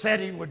work, said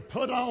he would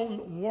put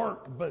on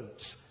work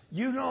boots.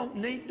 You don't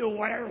need to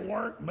wear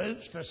work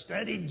boots to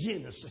study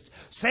Genesis.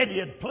 Said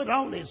he'd put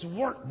on his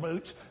work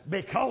boots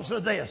because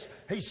of this.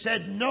 He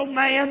said, no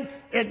man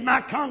in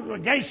my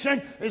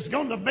congregation is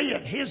going to be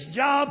at his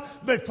job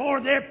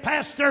before their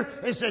pastor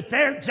is at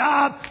their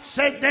job.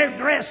 Said they're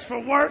dressed for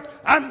work.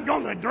 I'm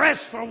going to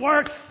dress for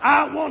work.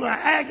 I want to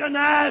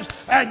agonize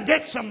and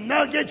get some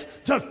nuggets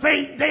to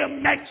feed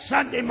them next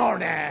Sunday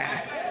morning.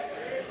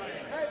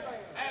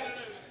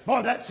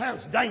 Boy, that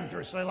sounds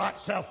dangerously like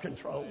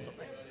self-control to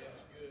me.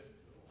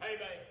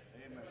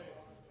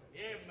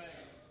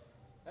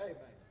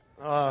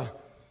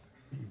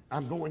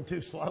 I'm going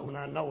too slow and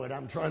I know it.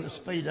 I'm trying to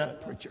speed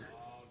up, preacher.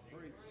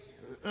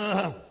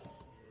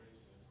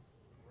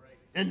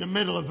 In the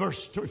middle of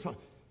verse 25.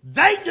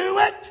 They do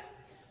it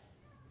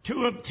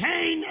to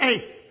obtain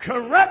a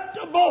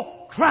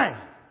corruptible crown.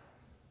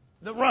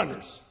 The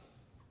runners,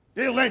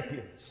 the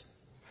Olympians.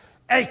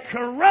 A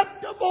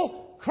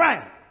corruptible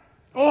crown.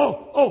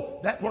 Oh,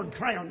 that word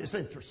crown is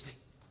interesting.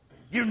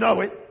 You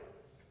know it.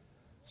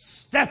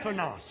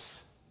 Stephanos.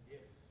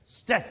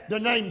 The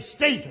name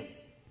Stephen.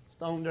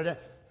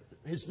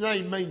 His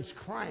name means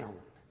crown.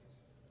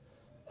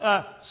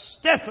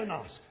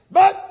 Stephanos.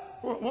 But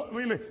what do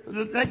you mean?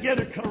 They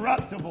get a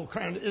corruptible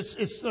crown.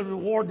 It's the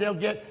reward they'll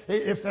get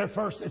if they're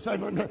first.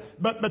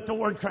 But the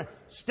word crown.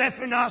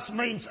 Stephanos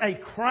means a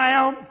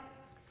crown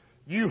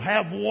you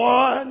have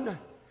won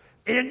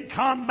in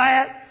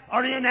combat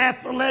or in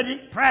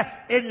athletic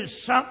practice. It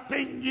is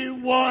something you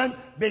won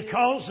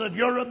because of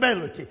your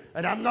ability.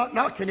 And I'm not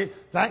knocking it.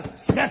 Thank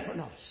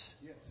Stephanos.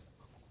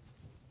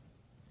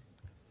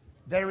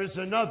 There is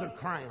another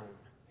crown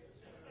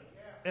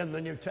in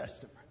the New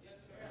Testament.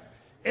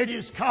 It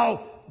is called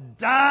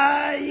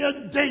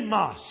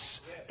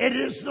diademos. It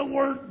is the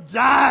word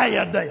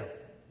diadem.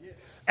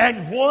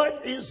 And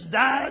what is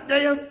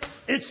diadem?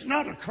 It's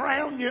not a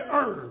crown you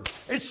earn.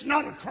 It's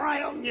not a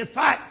crown you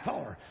fight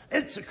for.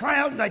 It's a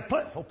crown they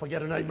put, hope I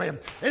get an amen.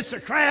 It's a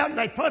crown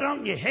they put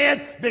on your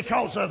head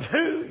because of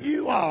who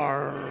you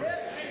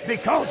are.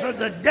 Because of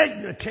the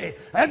dignity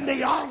and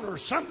the honor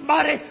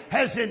somebody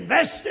has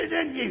invested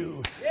in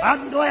you.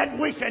 I'm glad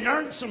we can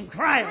earn some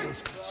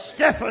crowns.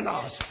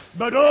 Stephanos.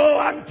 But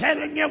I'm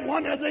telling you,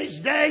 one of these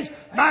days,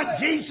 my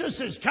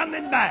Jesus is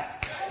coming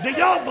back. Do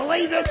y'all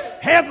believe it?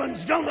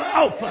 Heaven's going to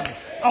open.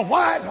 A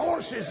white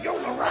horse is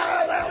going to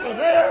ride out of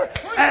there,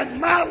 and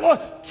my Lord,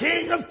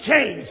 King of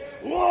Kings,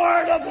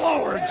 Lord of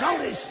Lords on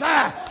his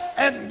thigh.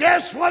 And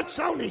guess what's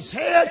on his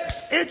head?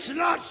 It's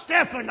not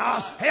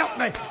Stephanos, help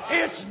me.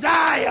 It's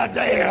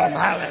diadem.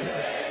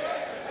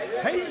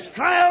 Hallelujah. He's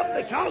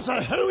crowned because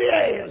of who he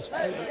is.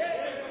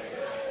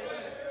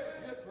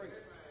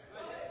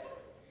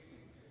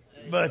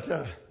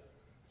 But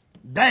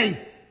they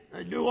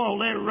do all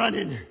their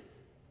running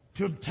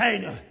to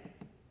obtain a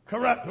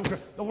corruptible.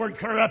 The word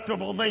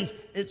corruptible means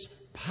it's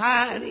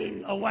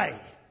pining away.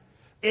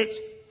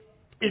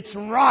 It's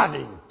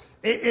rotting.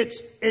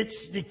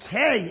 It's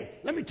decaying.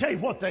 Let me tell you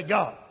what they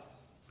got.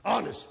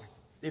 Honestly,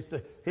 if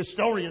the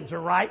historians are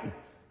right,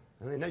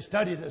 I mean, they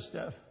study this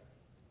stuff.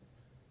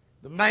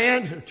 The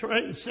man who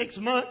trained 6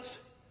 months,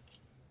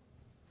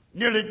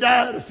 nearly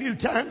died a few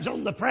times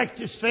on the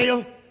practice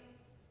field,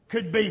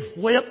 could be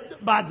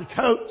whipped by the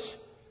coach.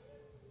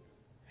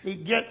 He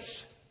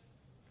gets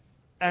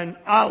an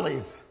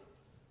olive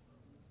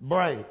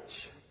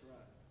branch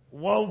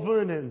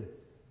woven and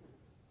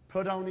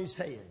put on his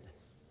head.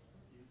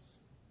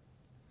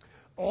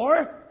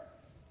 Or,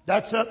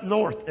 that's up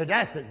north at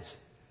Athens.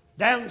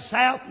 Down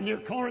south near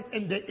Corinth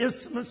in the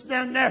isthmus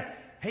down there,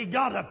 he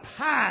got a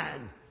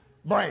pine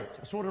branch.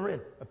 That's what I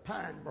read. A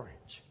pine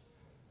branch.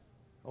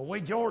 Well,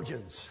 we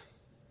Georgians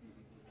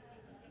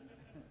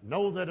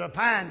know that a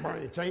pine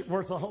branch ain't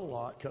worth a whole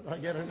lot. Could I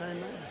get an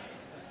amen?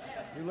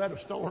 You let a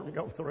storm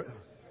go through.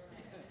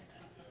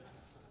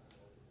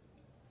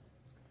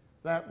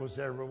 That was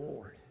their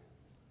reward.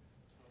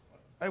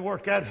 They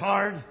worked that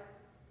hard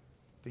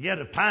to get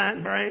a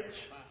pine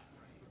branch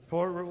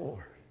for a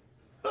reward.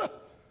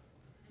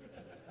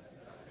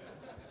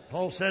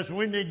 Paul says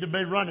we need to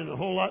be running a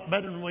whole lot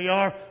better than we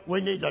are.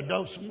 We need a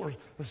dose more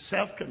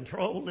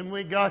self-control than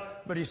we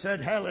got. But he said,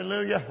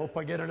 hallelujah. Hope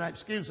I get an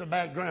excuse of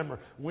bad grammar.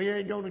 We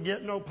ain't going to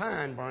get no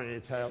pine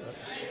branch. Hallelujah.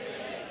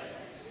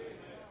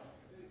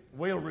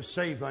 We'll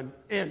receive an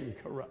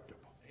incorruptible.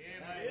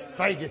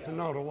 Fadeth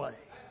not away.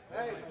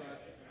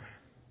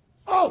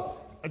 Oh,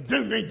 I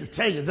do need to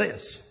tell you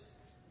this.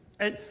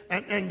 And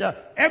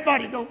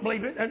everybody don't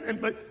believe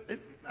it. But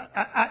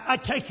I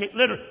take it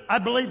literally. I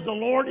believe the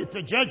Lord at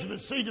the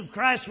judgment seat of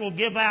Christ will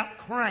give out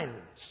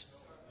crowns.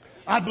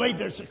 I believe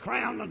there's a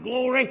crown of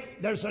glory.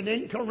 There's an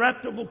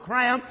incorruptible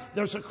crown.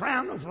 There's a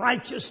crown of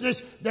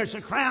righteousness. There's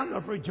a crown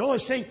of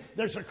rejoicing.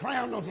 There's a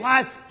crown of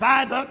life.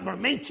 5 of them are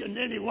mentioned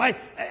anyway.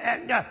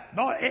 And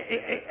boy,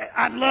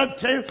 I'd love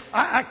to.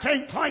 I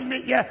can't claim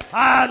it yet.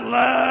 I'd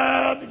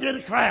love to get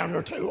a crown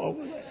or two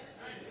over there.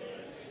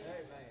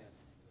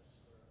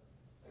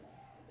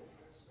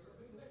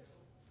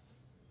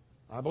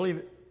 I believe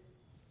it.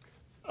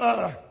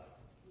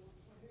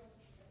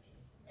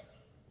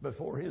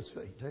 Before his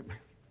feet. Amen.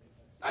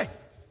 Hey,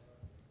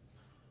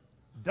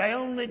 they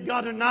only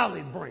got an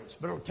olive branch,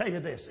 but I'll tell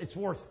you this, it's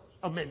worth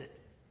a minute.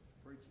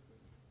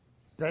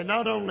 They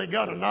not only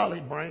got an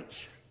olive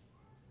branch,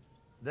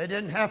 they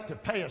didn't have to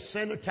pay a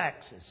cent of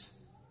taxes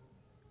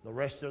the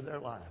rest of their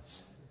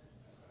lives.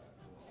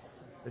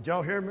 Did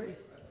y'all hear me?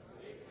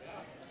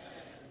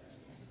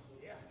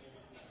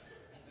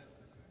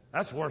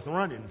 That's worth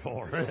running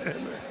for.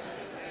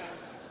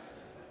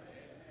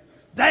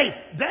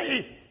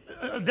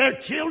 Their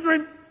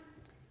children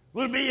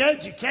will be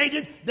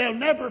educated. They'll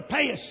never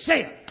pay a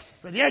cent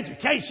for the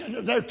education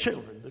of their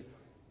children.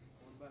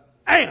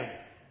 And,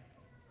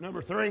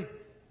 number 3,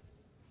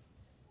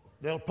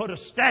 they'll put a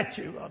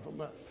statue of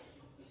them up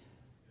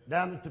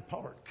down at the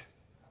park.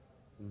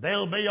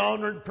 They'll be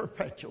honored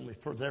perpetually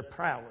for their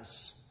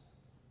prowess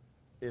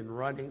in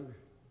running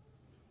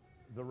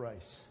the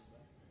race.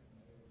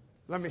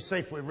 Let me see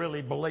if we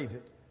really believe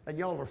it. And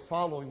y'all are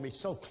following me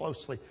so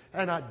closely,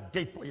 and I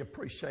deeply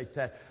appreciate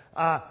that.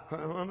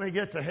 When we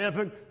get to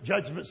heaven,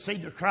 judgment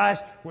seat of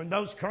Christ, when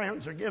those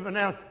crowns are given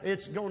out,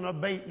 it's going to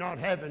beat not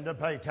having to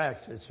pay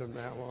taxes from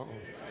now on.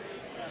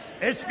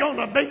 It's going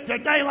to beat the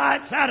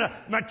daylights out of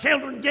my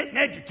children getting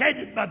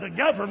educated by the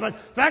government.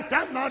 In fact,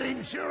 I'm not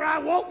even sure I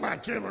want my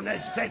children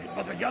educated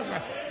by the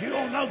government. If you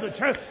don't know the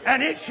truth.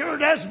 And it sure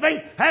does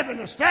beat having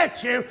a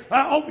statue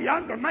over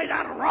yonder made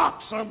out of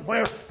rock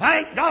somewhere.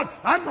 Thank God,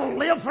 I'm going to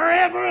live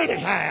forever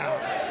anyhow.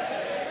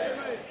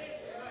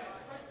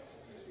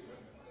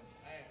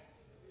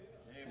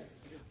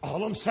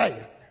 All I'm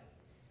saying,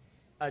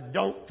 I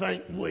don't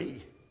think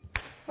we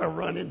are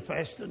running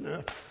fast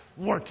enough,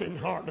 working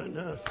hard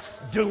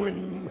enough,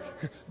 doing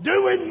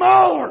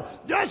more.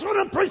 That's what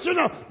I'm preaching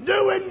on.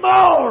 Doing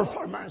more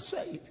for my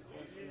Savior.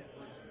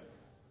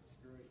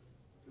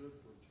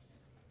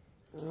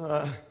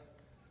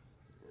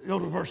 Go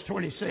to verse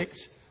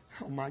 26.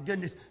 Oh my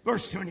goodness.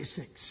 Verse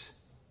 26.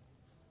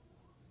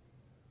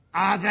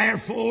 I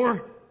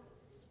therefore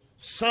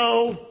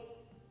so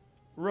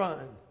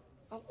run.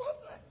 I love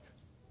that.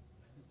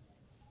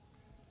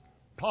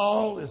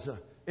 Paul is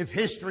if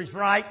history's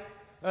right,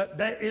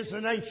 there is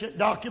an ancient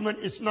document.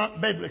 It's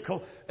not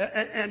biblical,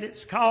 and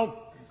it's called.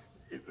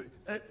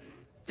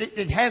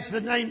 It has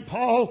the name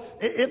Paul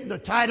in the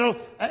title,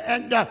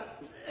 and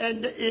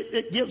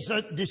it gives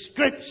a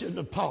description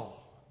of Paul.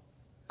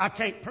 I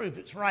can't prove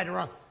it's right or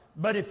wrong,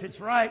 but if it's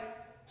right,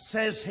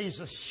 says he's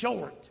a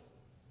short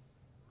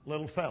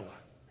little fella,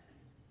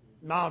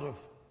 not of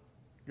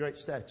great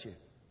stature.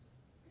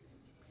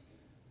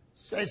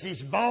 Says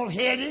he's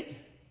bald-headed,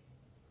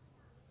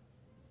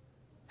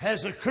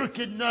 has a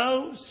crooked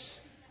nose,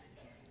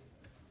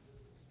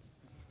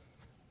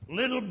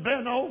 little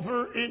bent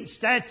over in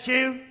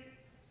stature,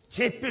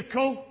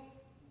 typical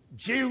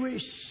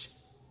Jewish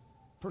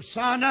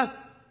persona.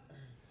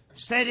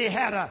 Said he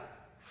had a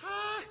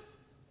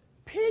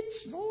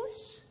high-pitched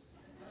voice.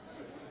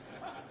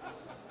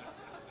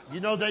 You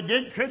know, they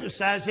did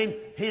criticize him.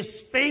 His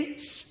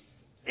speech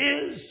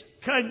is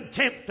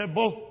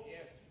contemptible.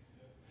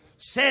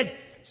 Said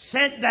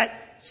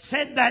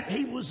that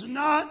he was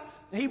not.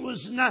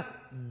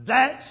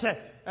 That's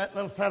that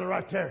little fella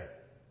right there.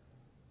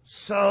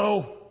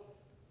 So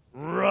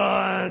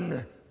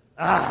run.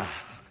 I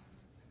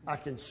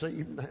can see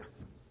him now.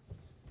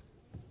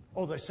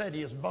 Oh, they said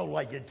he is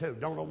bow-legged too.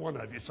 Don't know one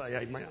of you say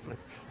amen.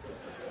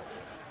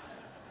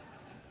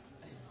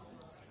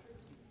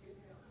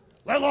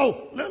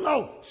 Little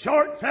old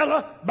short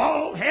fella,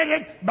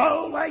 bald-headed,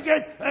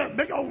 bow-legged,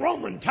 big old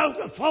Roman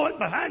toga flowing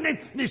behind him.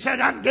 And he said,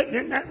 I'm getting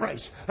in that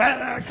race.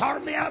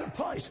 Carve me out of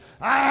place.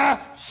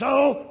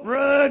 So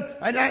run.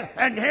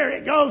 And here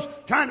it goes,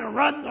 trying to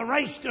run the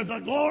race to the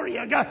glory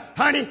of God.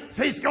 Honey, if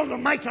he's going to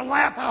make a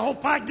lap,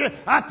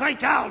 I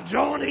think I'll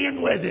join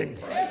in with him.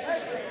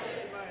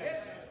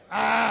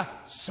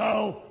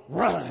 So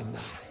run.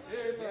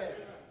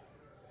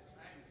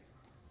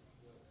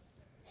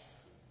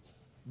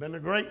 Been a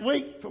great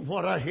week from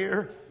what I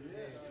hear.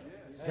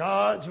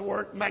 God's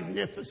worked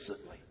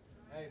magnificently.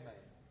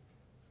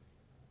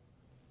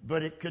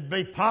 But it could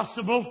be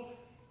possible,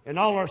 and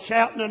all are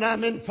shouting, and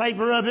I'm in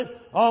favor of it.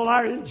 All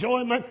our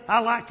enjoyment, I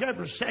like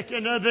every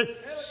second of it.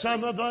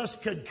 Some of us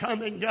could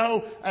come and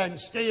go and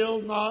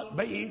still not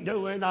be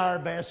doing our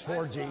best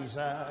for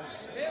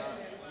Jesus.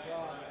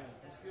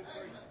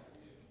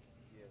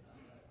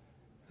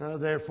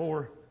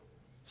 Therefore,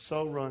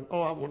 so run.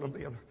 Oh, I want to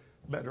be a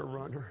better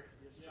runner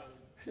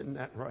in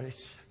that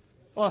race.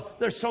 Oh,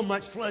 there's so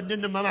much flooding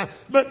into my mind.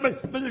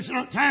 But there's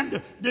not time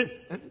to do.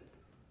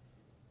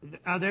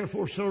 I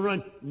therefore so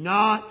run,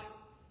 not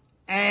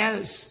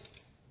as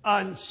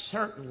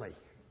uncertainly.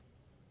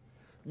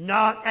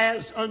 Not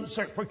as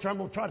uncertain. Preacher, I'm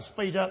going to try to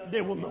speed up,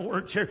 deal with my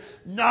words here.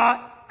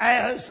 Not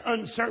as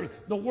uncertain.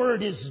 The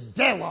word is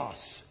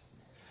delos.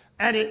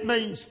 And it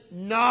means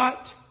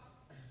not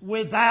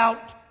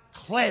without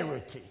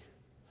clarity.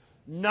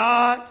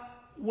 Not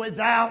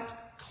without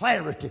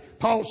clarity.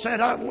 Paul said,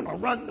 I want to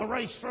run the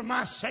race for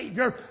my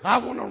Savior. I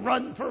want to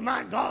run for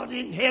my God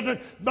in heaven,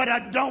 but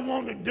I don't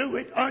want to do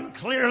it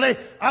unclearly.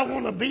 I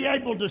want to be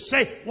able to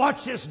say,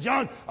 watch this,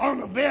 John. I want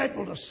to be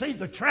able to see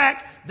the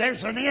track.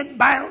 There's an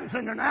inbounds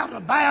and an out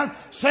of bounds.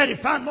 Said,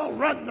 if I'm going to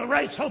run the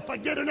race, hope I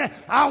get in there.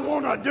 I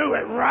want to do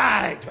it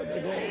right.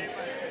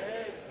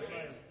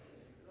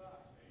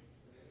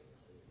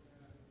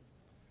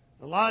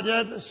 A lot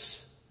of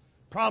us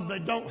probably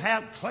don't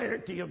have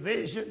clarity of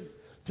vision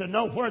to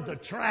know where the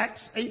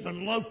track's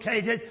even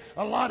located.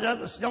 A lot of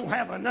us don't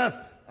have enough,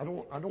 I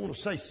don't want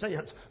to say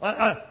sense,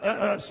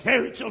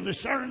 spiritual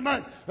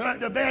discernment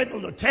to be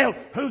able to tell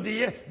who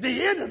the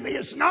enemy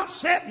is not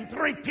sitting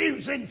 3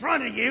 pews in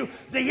front of you.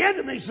 The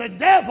enemy's the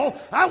devil.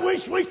 I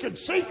wish we could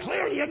see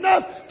clearly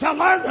enough to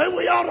learn who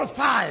we ought to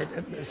fight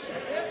in this.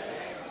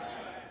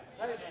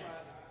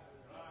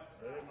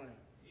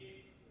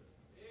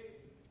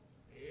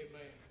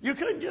 You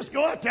couldn't just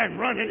go out there and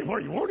run anywhere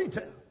you wanted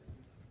to.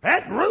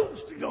 Had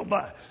rules to go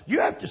by. You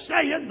have to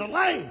stay in the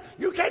lane.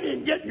 You can't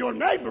even get in your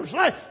neighbor's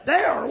lane.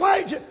 They are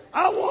lanes.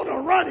 I want to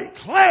run it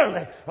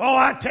clearly. Oh,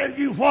 I tell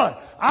you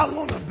what. I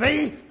want to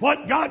be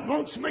what God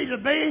wants me to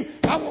be.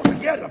 I want to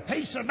get a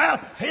piece about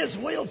His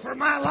will for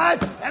my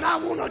life. And I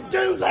want to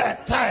do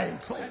that thing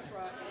clearly. That's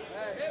right.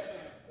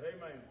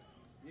 Amen.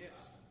 Yes.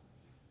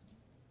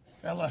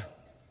 Fella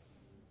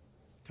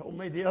told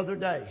me the other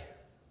day.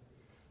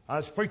 I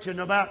was preaching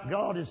about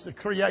God is the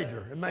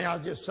Creator. And may I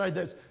just say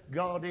that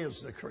God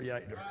is the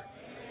Creator.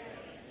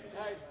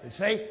 And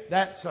see,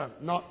 that's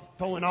not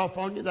throwing off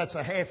on you. That's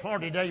a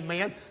half-hearted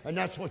amen. And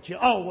that's what you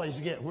always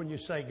get when you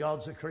say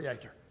God's the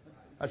Creator.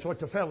 That's what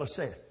the fellow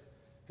said.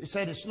 He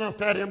said it's not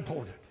that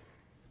important.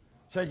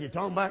 Said, you're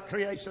talking about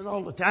creation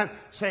all the time.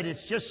 Said,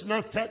 it's just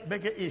not that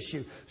big an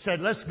issue.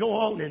 Said, let's go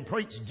on and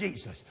preach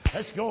Jesus.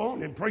 Let's go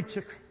on and preach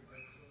it.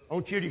 I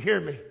want you to hear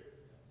me.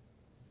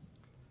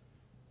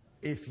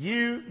 If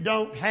you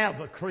don't have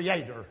a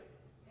Creator,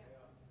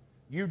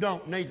 you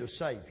don't need a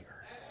Savior.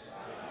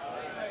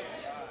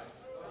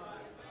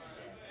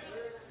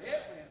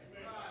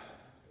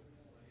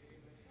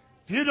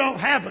 If you don't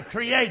have a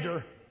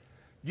Creator,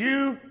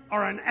 you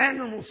are an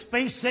animal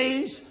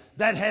species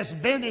that has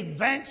been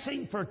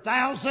advancing for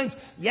thousands,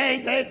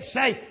 yea, they'd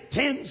say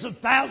tens of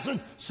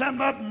thousands,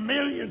 some of them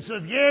millions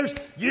of years.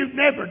 You've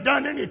never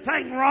done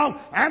anything wrong.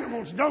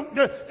 Animals don't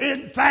do.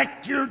 In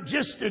fact, you're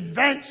just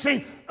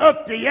advancing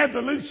up the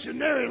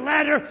evolutionary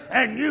ladder,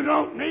 and you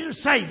don't need a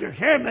Savior.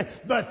 Hear me?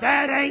 But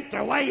that ain't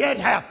the way it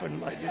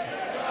happened, ladies.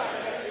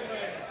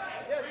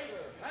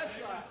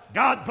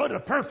 God put a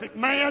perfect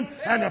man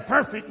and a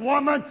perfect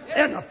woman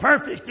in a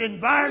perfect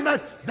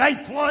environment. They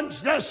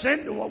plunged us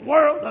into a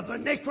world of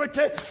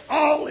iniquity.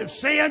 All have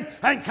sinned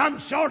and come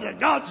short of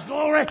God's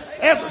glory.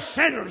 Every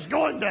sinner's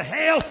going to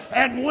hell,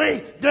 and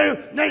we do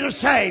need a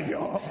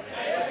Savior.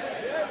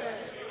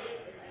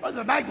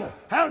 Brother Bagwell,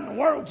 how in the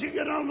world did you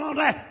get on all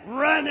that?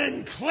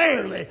 Running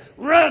clearly.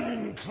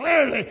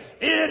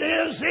 It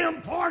is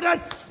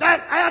important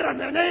that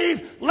Adam and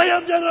Eve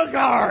lived in a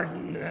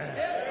garden.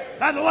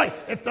 By the way,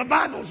 if the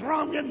Bible's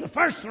wrong in the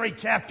first 3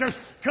 chapters,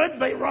 could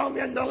be wrong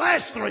in the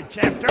last 3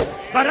 chapters,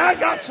 but I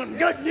got some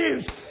good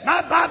news.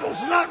 My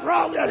Bible's not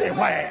wrong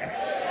anywhere.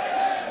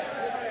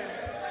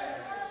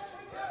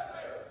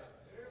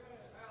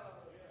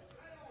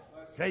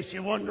 In case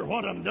you wonder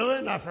what I'm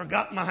doing, I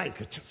forgot my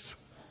handkerchief.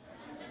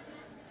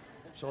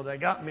 So they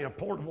got me a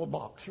portable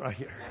box right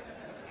here.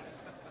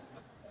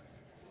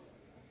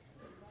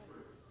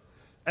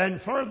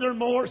 And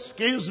furthermore,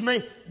 excuse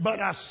me,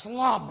 but I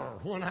slobber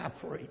when I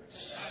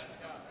preach.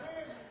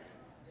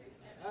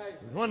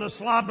 When I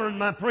slobber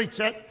and I preach,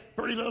 that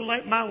pretty little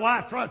lady, my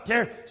wife right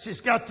there,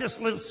 she's got this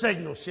little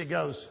signal. She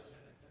goes,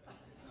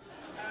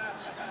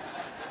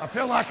 I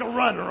feel like a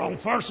runner on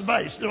first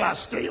base. Do I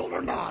steal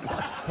or not?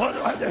 What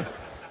do I do?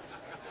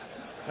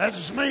 That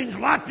just means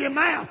wipe your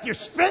mouth. You're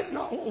spitting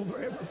all over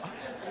everybody.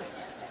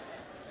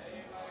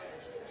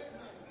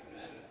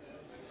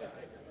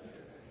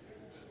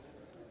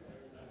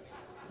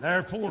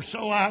 Therefore,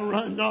 so I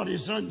run not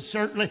as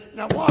uncertainly.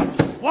 Now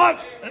watch.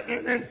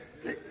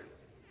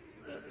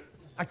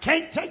 I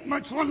can't take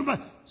much longer, but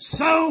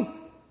so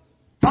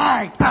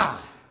fight I.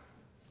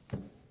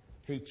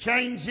 He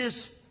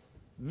changes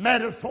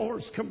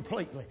metaphors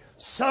completely.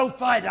 So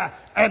fight I.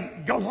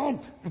 And go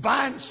home,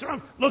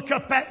 Weinstrom, look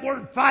up that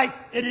word fight.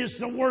 It is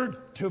the word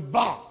to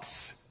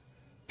box.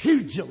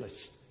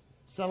 Pugilist.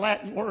 It's a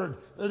Latin word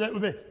that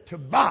would be to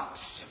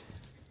box.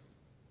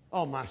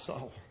 Oh, my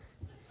soul.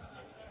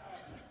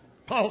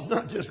 Paul's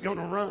not just going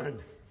to run.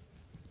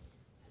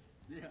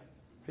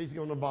 He's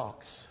going to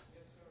box.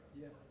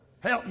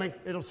 Help me.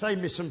 It'll save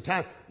me some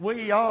time.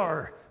 We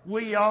are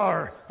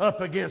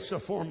up against a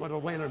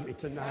formidable enemy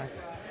tonight.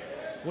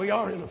 We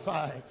are in a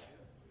fight.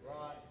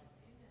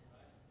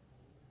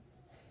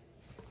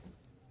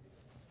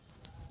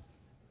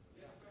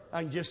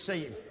 I can just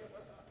see him.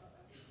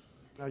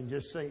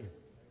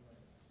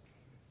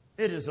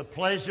 It is a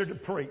pleasure to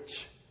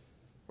preach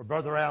for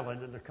Brother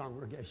Allen and the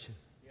congregation.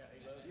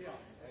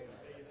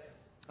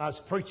 I was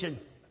preaching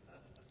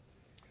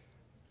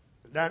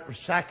down at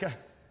Resaca,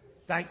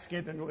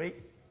 Thanksgiving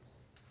week.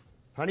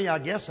 Honey, I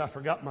guess I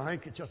forgot my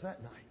handkerchief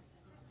that night.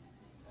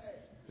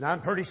 And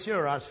I'm pretty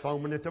sure I was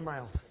foaming at the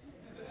mouth.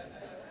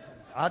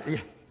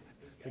 That's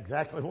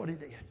exactly what he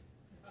did.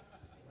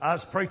 I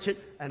was preaching,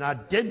 and I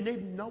didn't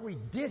even know he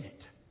did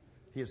it.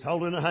 He was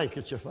holding a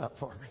handkerchief out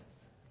for me.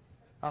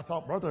 I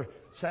thought, Brother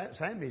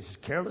Sammy's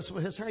careless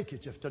with his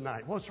handkerchief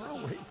tonight. What's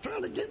wrong? He's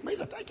trying to get me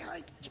to take a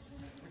handkerchief.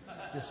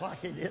 Just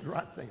like he did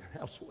right there.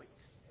 How sweet.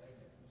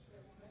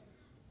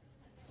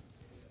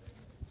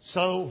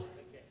 So,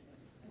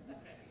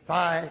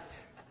 fight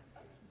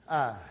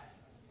I.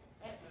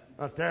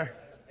 Right there.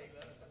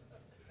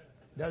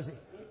 Does he?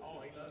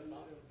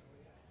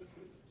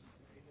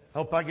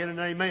 Hope I get an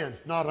amen.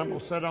 If not, I'm going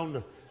to sit on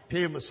the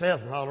pew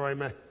myself and holler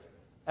amen.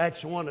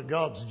 That's one of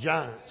God's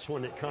giants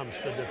when it comes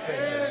to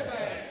defending.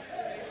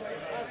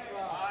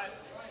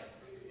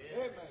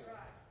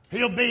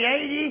 He'll be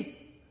 80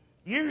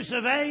 years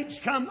of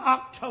age come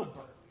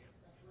October.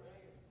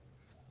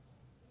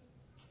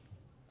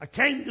 I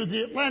came to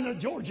the Atlanta,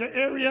 Georgia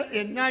area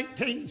in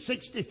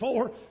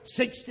 1964,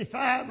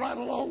 65, right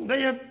along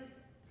then.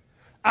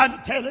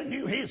 I'm telling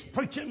you, he's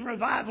preaching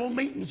revival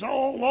meetings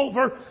all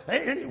over,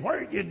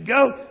 anywhere you'd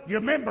go. You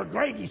remember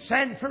Grady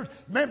Sanford?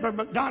 Remember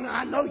McDonough?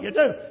 I know you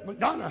do.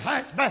 McDonough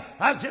Hatchback.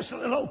 I was just a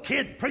little old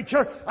kid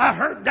preacher. I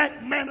heard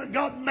that man of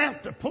God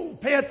mount the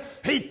pulpit.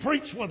 He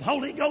preached with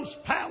Holy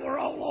Ghost power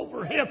all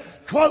over him,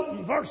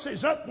 quoting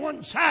verses up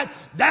one side,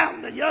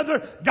 down the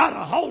other. Got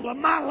a hold of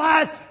my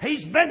life.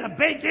 He's been a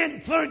big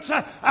influence.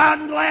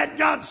 I'm glad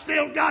God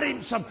still got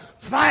him some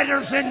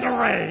fighters in the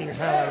ring.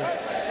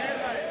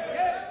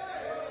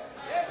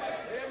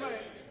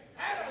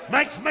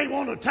 makes me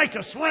want to take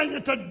a swing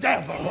at the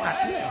devil.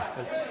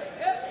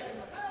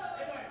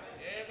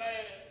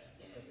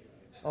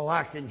 Oh,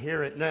 I can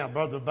hear it now.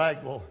 Brother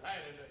Bagwell.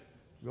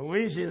 Go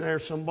easy there.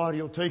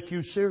 Somebody will take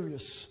you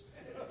serious.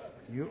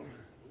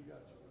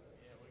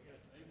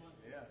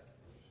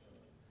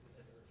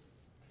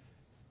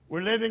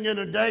 We're living in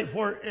a day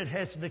where it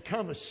has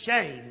become a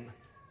shame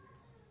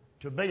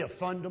to be a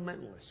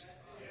fundamentalist.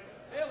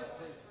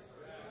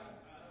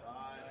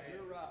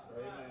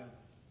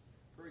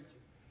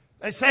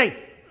 They say,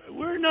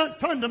 we're not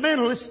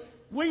fundamentalists,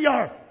 we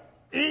are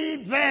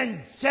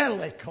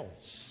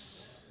evangelicals.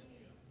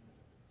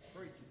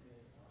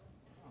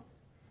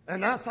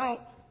 And I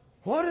thought,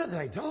 what are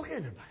they talking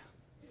about?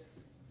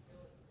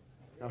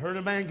 I heard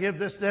a man give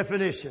this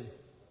definition.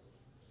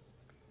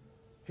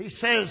 He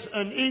says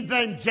an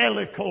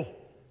evangelical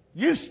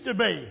used to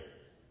be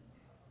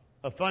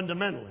a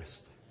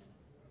fundamentalist,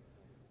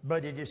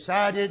 but he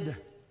decided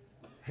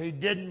he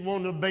didn't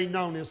want to be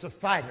known as a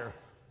fighter.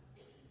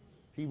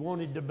 He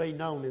wanted to be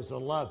known as a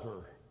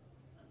lover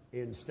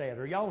instead.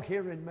 Are y'all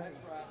hearing me?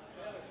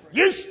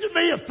 Used to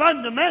be a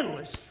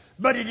fundamentalist,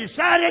 but he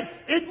decided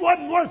it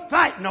wasn't worth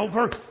fighting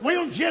over.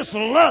 We'll just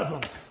love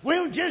them.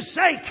 We'll just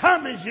say,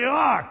 come as you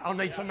are. I'll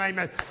need some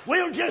amen.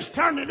 We'll just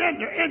turn it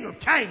into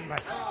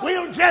entertainment.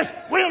 We'll just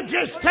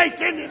take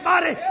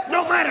anybody,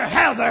 no matter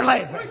how they're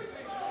living.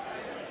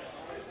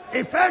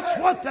 If that's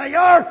what they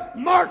are,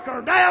 mark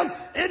her down.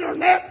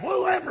 Internet,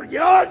 whoever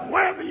you are,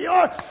 wherever you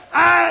are.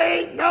 I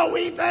ain't no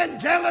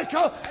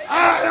evangelical.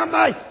 I am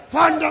a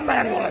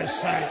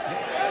fundamentalist.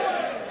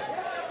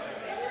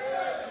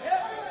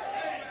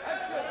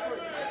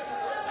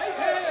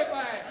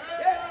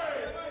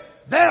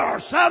 There are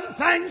some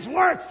things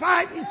worth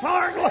fighting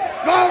for. Glory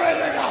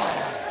to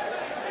God.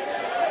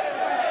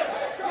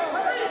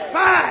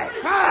 Fight.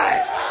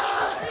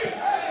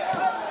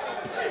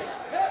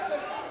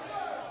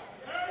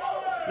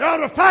 We ought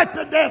to fight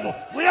the devil.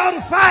 We ought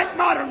to fight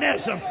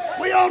modernism.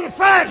 We ought to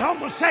fight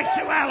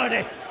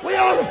homosexuality. We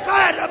ought to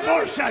fight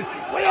abortion.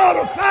 We ought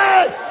to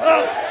fight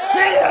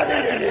sin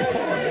in any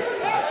form.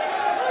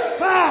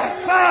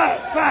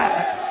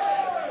 Fight.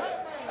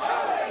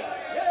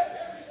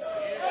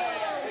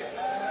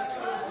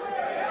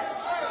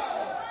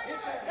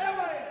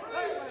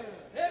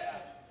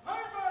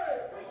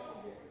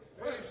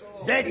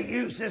 Daddy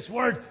used this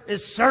word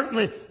is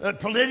certainly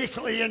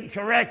politically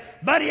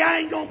incorrect, buddy. I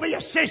ain't going to be a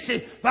sissy.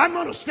 If I'm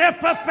going to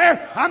step up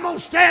there, I'm going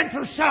to stand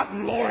for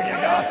something, Lord to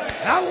God.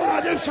 And I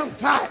want to do some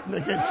fighting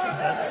against the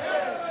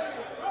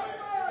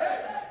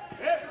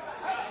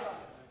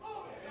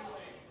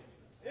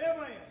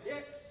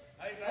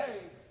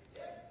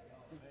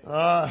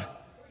devil.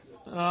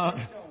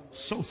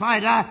 So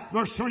fight I,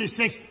 verse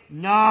 26,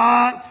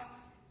 not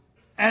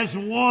as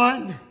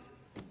one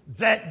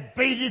that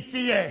beateth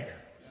the air.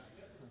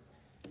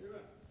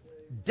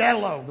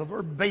 Dello, the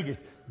verb beateth.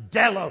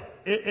 Dello,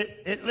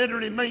 it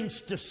literally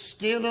means to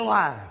skin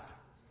alive.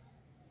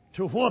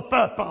 To whoop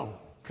up on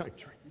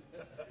country.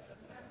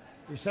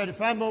 He said, if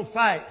I'm going to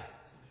fight,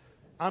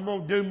 I'm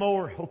going to do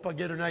more. Hope I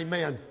get an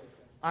amen.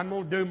 I'm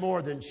going to do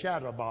more than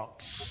shadow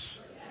box.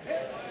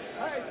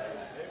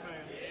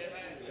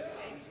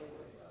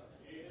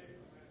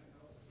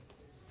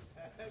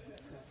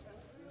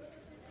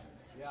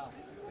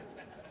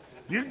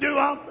 You do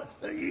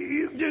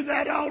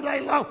that all day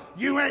long.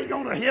 You ain't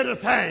going to hit a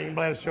thing,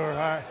 bless your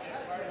heart.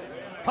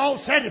 Paul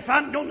said, if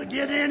I'm going to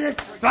get in it,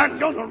 if I'm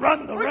going to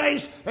run the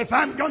race, if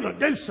I'm going to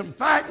do some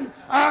fighting,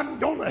 I'm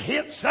going to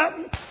hit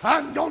something.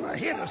 I'm going to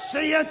hit a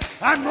sin.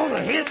 I'm going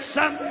to hit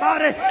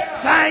somebody.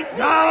 Thank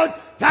God.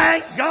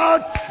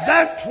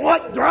 That's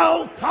what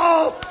drove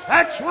Paul.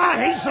 That's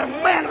why he's a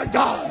man of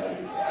God.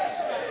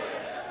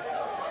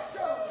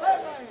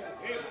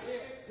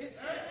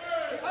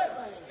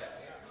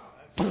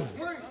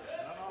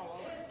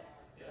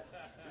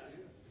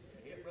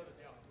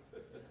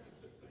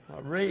 I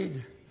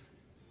read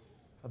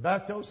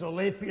about those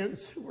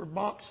Olympians who were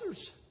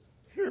boxers.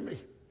 Hear me.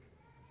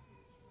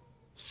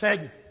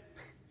 Said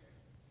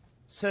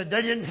they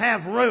didn't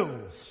have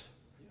rules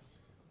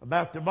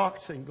about the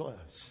boxing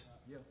gloves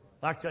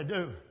like they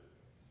do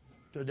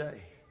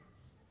today.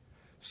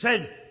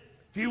 Said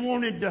if you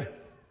wanted to,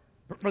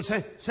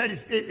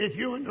 said if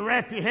you wanted to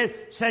wrap your head,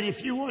 said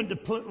if you wanted to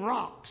put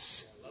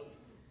rocks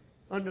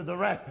under the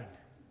wrapping,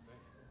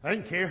 I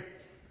didn't care.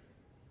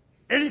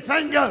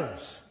 Anything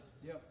goes.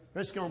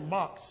 Let's go and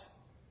box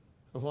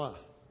a while.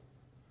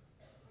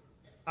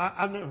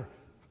 I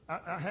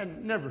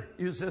hadn't never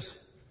used this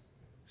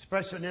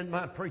expression in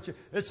my preaching.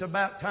 It's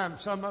about time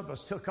some of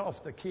us took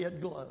off the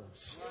kid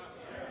gloves.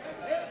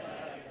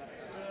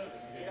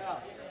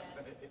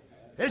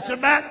 It's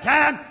about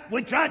time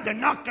we tried to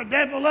knock the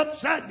devil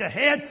upside the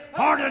head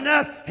hard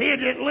enough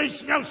he'd at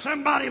least know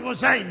somebody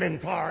was aiming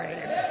for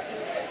him.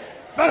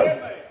 Boom.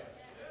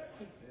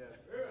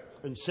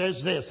 And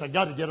says this, I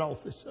got to get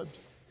off this subject.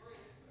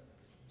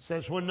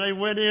 Says when they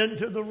went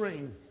into the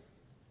ring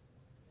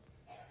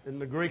in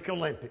the Greek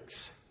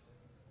Olympics,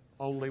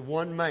 only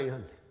one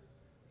man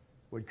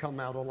would come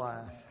out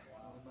alive.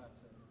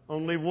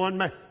 Only one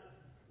man.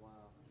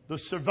 The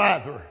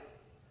survivor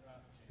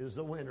is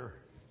the winner.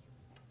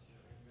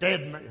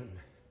 Dead man.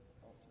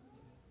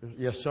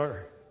 Yes,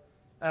 sir.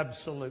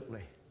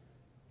 Absolutely.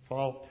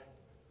 Fought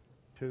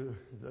to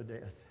the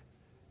death.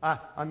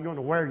 I'm going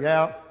to wear you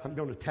out. I'm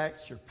going to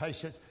tax your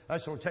patience.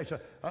 That's what I'm going to tell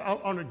you.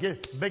 I'm going to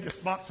give the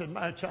biggest boxing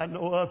match I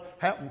know of.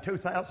 Happened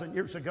 2,000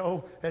 years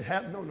ago. It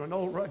happened on an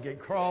old rugged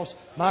cross.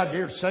 My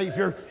dear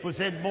Savior was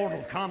in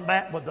mortal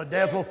combat with the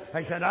devil.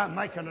 And can I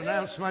make an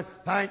announcement?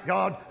 Thank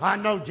God. I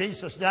know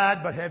Jesus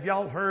died, but have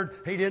y'all heard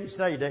He didn't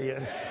stay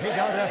dead? He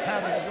got up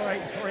out of the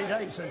grave 3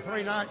 days and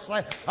 3 nights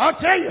later. I'll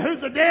tell you who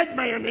the dead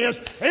man is.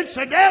 It's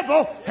the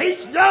devil.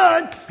 He's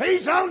done.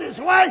 He's on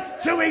his way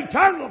to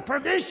eternal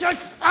perdition.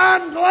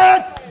 I'm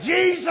glad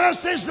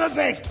Jesus is the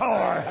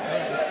victor.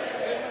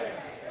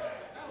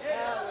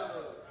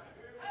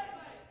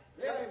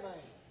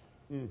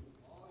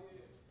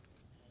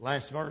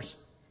 Last verse.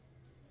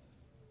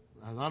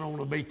 I don't want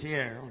to beat the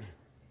air.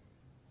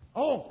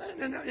 Oh,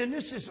 and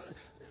this is...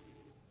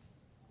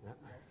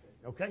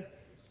 Okay?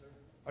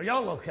 Are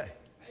y'all okay?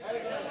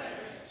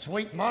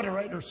 Sweet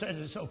moderator said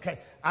it's okay.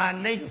 I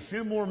need a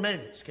few more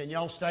minutes. Can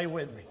y'all stay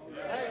with me?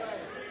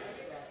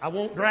 I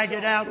won't drag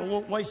it out. I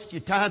won't waste your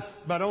time.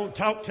 But I want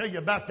to talk to you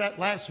about that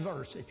last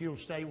verse if you'll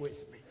stay with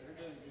me.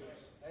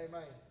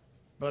 Amen.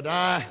 But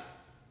I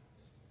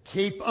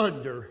keep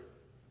under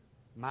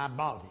my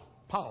body.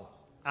 Paul.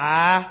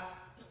 I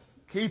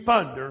keep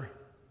under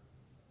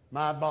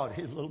my body,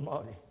 his little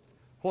body.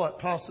 What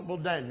possible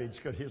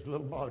damage could his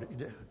little body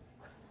do?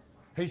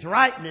 He's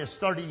writing this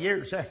 30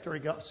 years after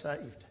he got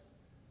saved.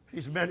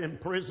 He's been in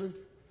prison.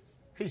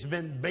 He's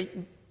been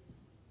beaten.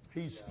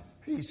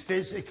 He's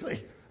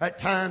physically, at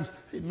times,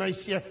 he may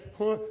say,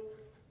 what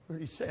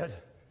he said,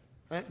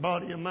 that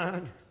body of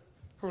mine,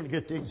 I want to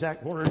get the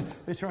exact word.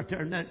 It's right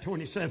there in that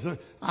 27.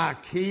 I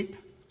keep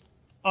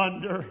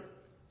under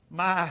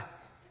my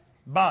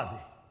body.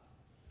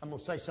 I'm going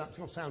to say something. It's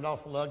going to sound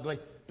awful ugly.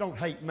 Don't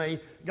hate me.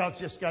 God's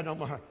just got on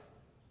my heart.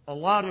 A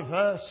lot of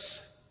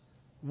us,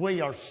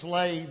 we are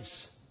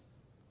slaves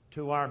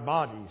to our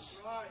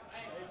bodies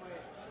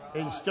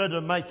instead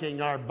of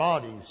making our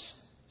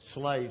bodies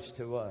slaves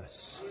to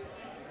us.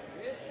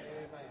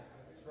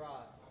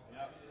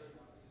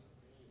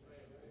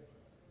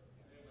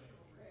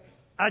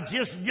 I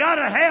just got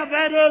to have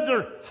that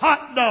other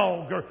hot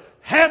dog or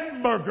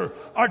hamburger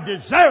or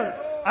dessert.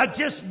 I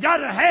just got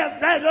to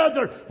have that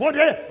other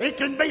whatever. It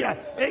can be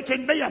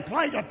a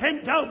plate of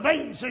pinto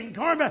beans and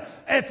cornmeal.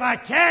 If I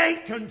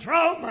can't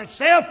control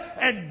myself,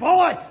 and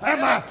boy,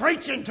 am I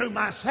preaching to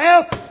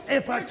myself.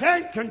 If I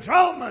can't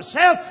control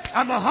myself,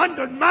 I'm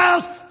 100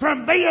 miles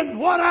from being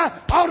what I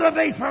ought to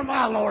be for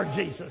my Lord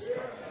Jesus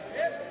Christ.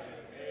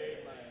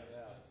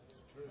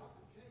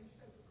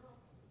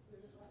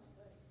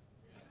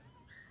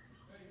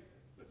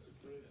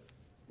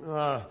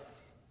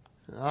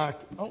 I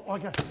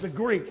got the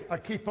Greek. I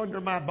keep under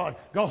my body.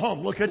 Go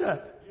home. Look it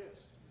up.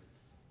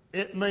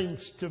 It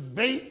means to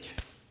beat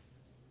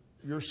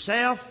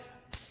yourself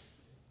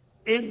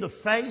in the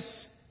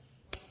face,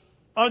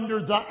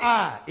 under the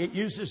eye. It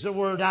uses the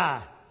word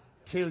eye.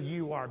 Till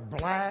you are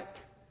black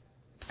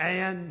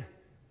and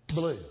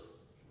blue.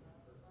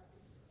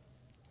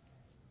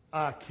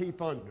 I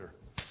keep under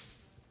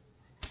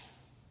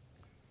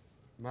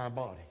my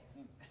body.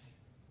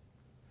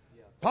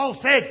 Paul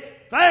said,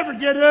 if I ever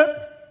get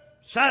up,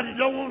 decided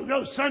don't want to go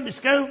to Sunday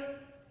school,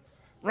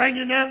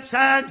 raining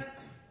outside,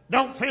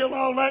 don't feel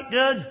all that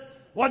good,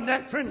 wasn't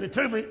that friendly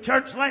to me at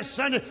church last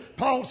Sunday.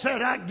 Paul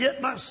said, I get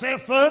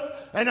myself up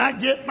and I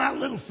get my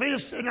little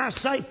fist and I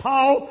say,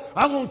 Paul,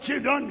 I want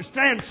you to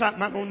understand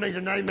something. I'm going to need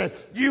an amen.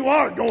 You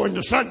are going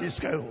to Sunday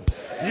school.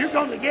 You're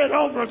going to get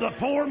over the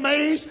poor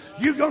me's.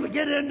 You're going to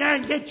get in there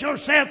and get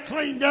yourself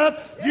cleaned up.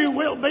 You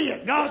will be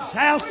at God's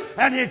house.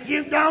 And if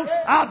you don't,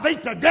 I'll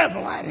beat the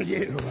devil out of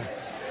you.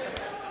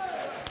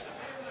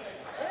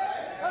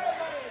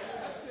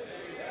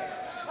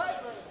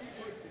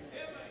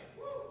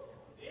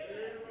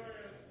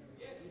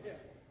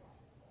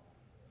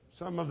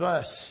 Some of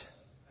us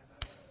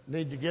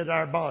need to get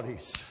our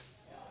bodies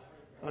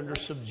under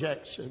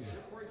subjection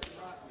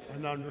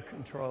and under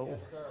control.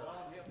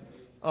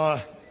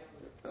 I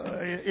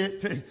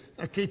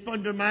keep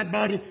under my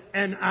body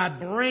and I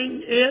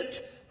bring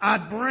it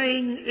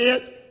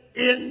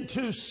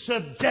into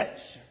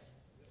subjection.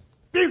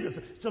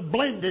 Beautiful. It's a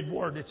blended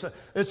word.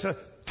 It's a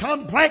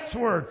complex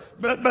word,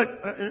 but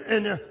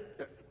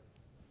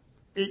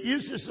it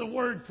uses the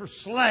word for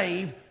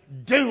slave,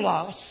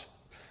 doulos.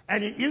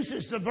 And it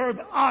uses the verb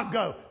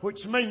ago,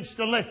 which means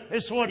to live.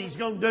 It's what he's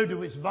going to do to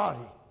his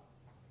body.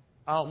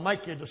 I'll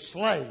make it a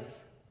slave,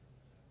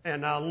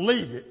 and I'll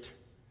leave it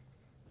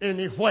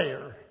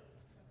anywhere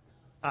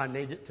I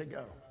need it to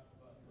go.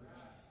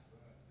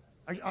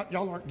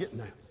 Y'all aren't getting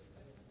that.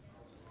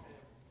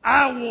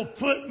 I will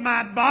put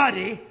my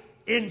body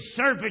in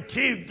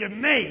servitude to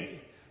me,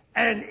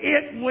 and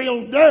it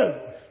will do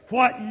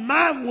what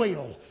my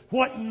will,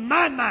 what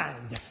my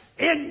mind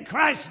in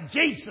Christ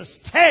Jesus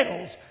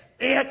tells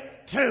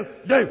it to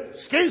do.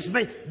 Excuse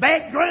me,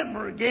 bad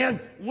grammar again.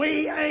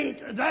 We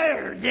ain't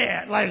there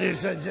yet,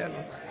 ladies and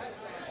gentlemen.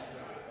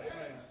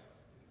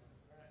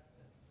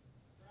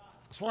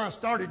 That's why I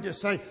started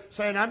just saying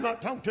I'm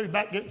not talking to you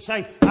about getting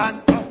saved.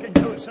 I'm talking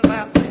to us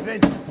about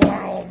living for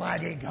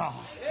Almighty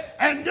God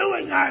and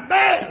doing our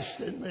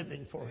best in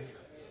living for Him.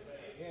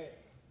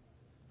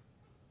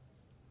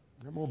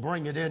 I'm going to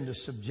bring it into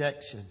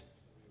subjection,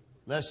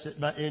 lest it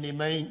by any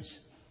means,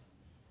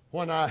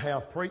 when I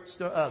have preached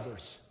to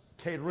others,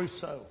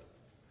 kerusso,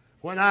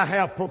 when I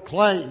have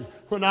proclaimed,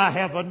 when I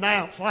have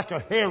announced like a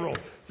herald,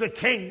 the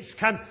king's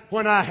come,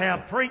 when I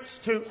have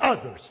preached to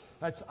others,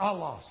 that's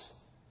allos,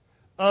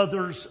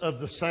 others of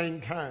the same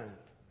kind.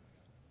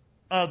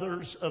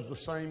 Others of the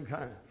same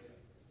kind.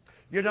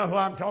 You know who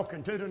I'm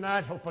talking to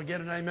tonight? Hope I get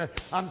an amen.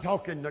 I'm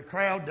talking to the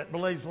crowd that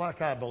believes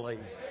like I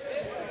believe.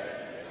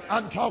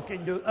 I'm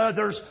talking to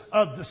others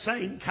of the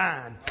same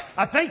kind.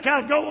 I think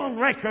I'll go on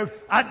record.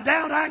 I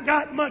doubt I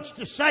got much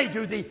to say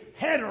to the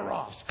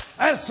heteros.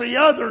 That's the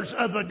others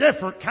of a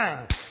different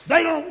kind.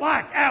 They don't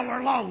like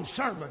hour-long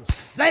sermons.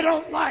 They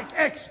don't like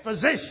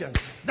exposition.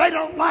 They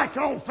don't like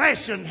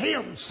old-fashioned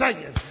hymn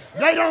singing.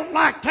 They don't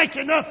like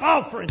taking up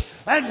offerings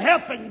and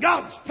helping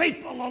God's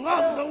people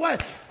along the way.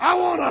 I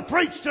want to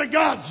preach to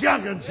God's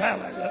young'uns.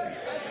 Hallelujah.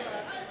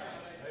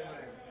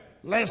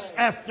 Lest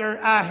after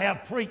I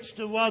have preached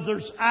to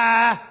others,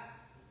 I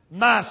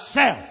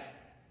myself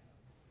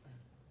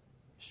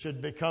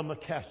should become a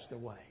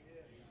castaway.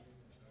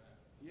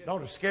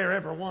 Don't scare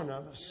every one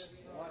of us.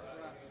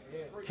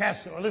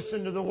 Castaway.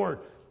 Listen to the word.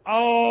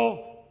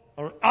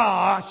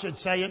 I should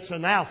say it's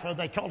an alpha.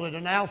 They call it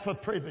an alpha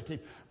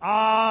privative.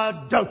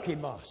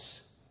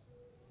 Dokimos.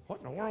 What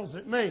in the world does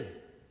it mean?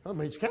 Well, it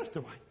means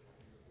castaway.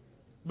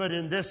 But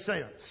in this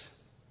sense,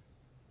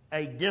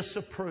 a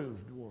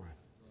disapproved one.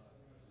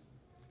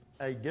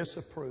 A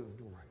disapproved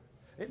one.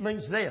 It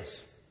means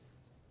this.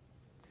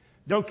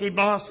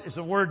 Dokimos is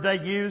a word they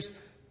use.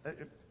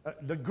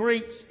 The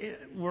Greeks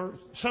were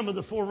some of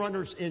the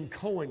forerunners in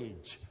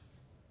coinage.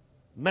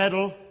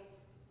 Metal,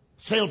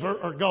 silver,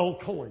 or gold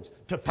coins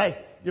to pay,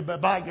 you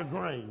buy your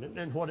grain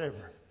and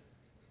whatever.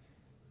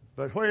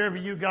 But wherever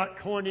you got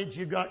coinage,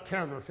 you got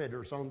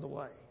counterfeiters on the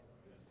way.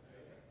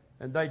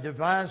 And they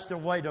devised a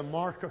way to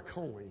mark a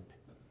coin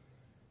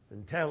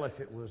and tell if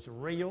it was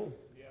real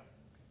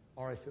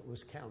or if it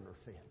was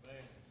counterfeit.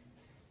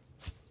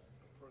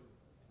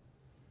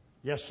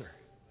 Yes, sir.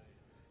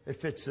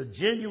 If it's a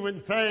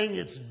genuine thing,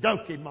 it's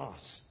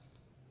dokimos,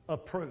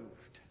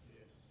 approved.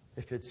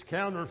 If it's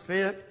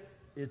counterfeit,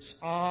 it's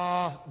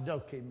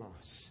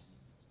dokimos,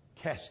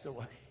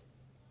 castaway,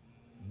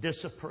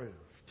 disapproved,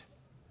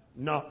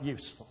 not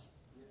useful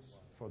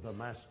for the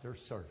master's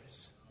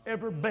service.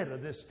 Every bit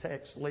of this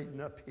text leading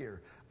up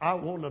here, I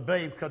want to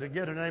be, could I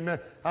get an amen?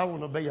 I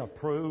want to be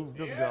approved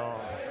of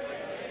God.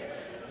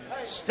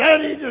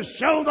 Study to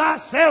show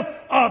thyself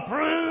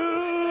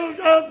approved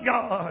of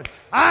God.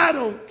 I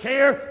don't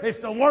care if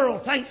the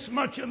world thinks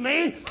much of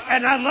me,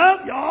 and I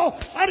love y'all.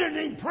 I didn't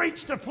even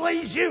preach to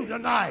please you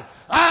tonight.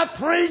 I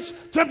preach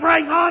to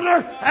bring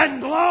honor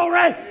and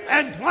glory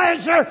and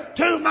pleasure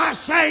to my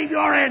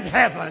Savior in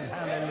heaven.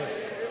 Hallelujah.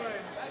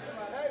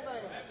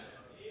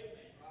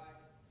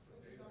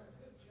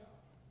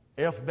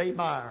 F.B.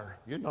 Meyer,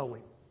 you know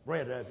him,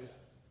 read of him.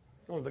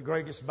 One of the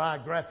greatest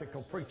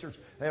biographical preachers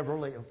ever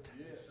lived.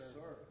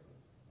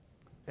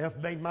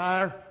 F.B.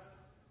 Meyer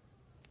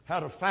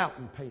had a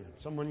fountain pen.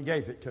 Someone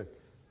gave it to him.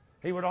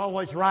 He would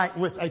always write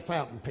with a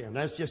fountain pen.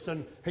 That's just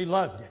he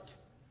loved it.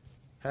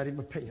 Had him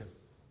a pen.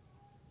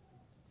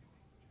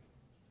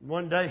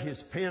 One day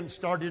his pen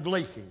started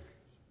leaking.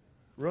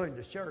 Ruined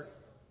his shirt.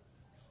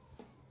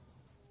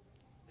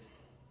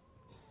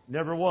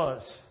 Never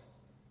was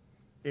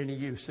any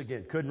use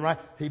again. Couldn't write.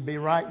 He'd be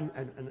writing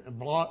and a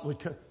blot would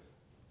come.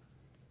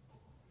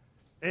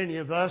 Any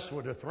of us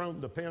would have thrown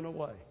the pen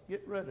away.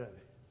 Get rid of it.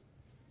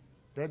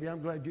 Debbie,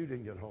 I'm glad you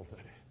didn't get hold of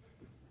it.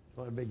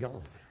 Well, it'd be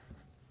gone.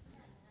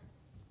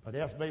 But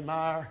F.B.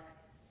 Meyer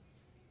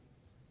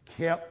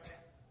kept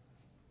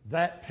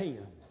that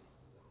pen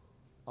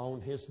on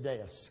his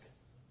desk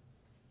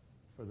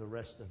for the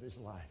rest of his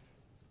life.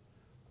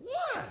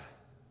 Why?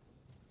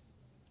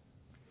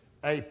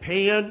 A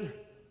pen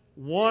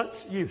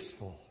once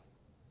useful,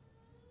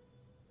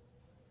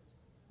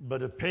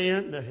 but a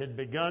pen that had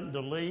begun to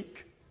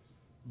leak,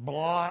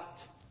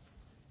 blot,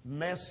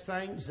 mess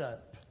things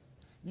up.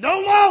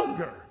 No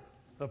longer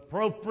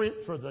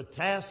appropriate for the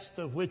task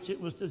to which it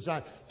was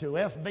designed. To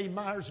F.B.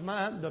 Meyer's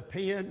mind, the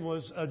pen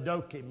was a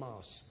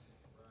dokimos,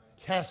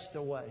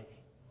 castaway,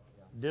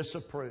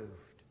 disapproved.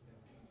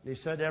 He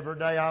said, every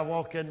day I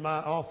walk in my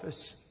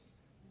office,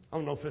 I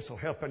don't know if this will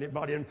help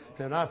anybody,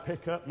 and I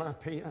pick up my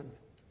pen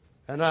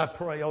and I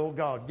pray, oh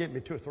God, give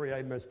me 2 or 3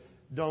 amens.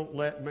 Don't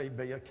let me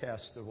be a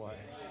castaway.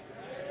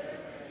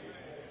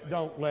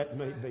 Don't let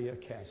me be a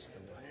castaway.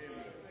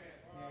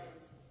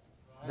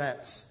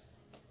 That's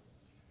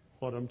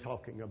what I'm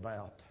talking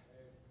about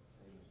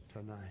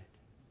tonight.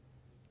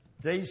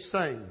 These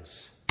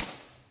things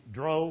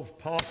drove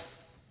Paul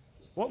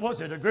What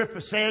was it?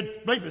 Agrippa said,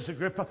 I believe it was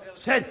Agrippa,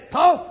 said,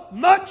 Paul,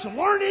 much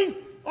learning,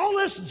 all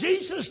this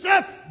Jesus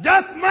stuff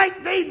doth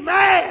make thee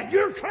mad.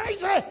 You're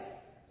crazy. I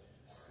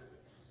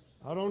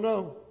don't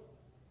know.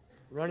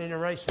 Running a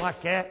race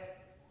like that,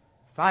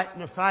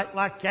 fighting a fight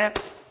like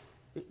that,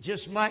 it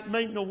just might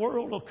mean the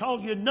world will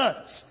call you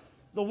nuts.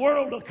 The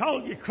world will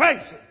call you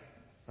crazy.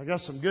 I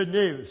got some good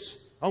news.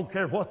 I don't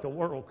care what the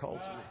world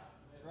calls me.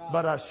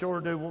 But I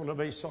sure do want to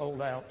be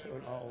sold out to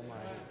an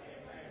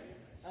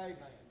Almighty.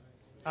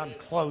 I'm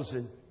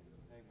closing.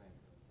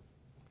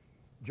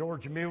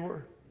 George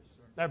Mueller.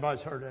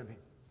 Everybody's heard of him.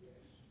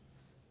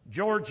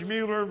 George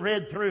Mueller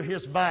read through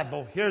his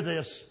Bible. Hear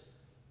this.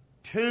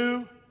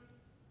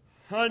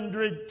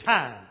 200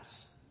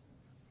 times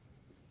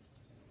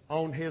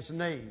on his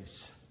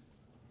knees,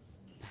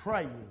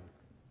 praying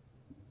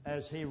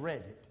as he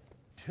read it.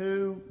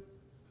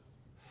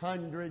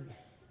 200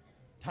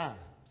 times.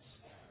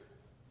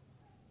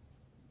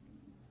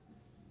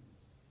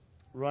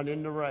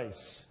 Running the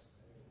race,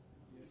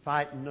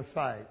 fighting the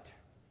fight,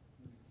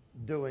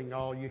 doing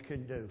all you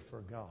can do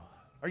for God.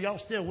 Are y'all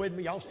still with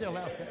me? Y'all still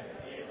out there?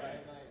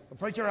 Well,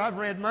 preacher, I've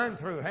read mine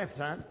through half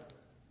time.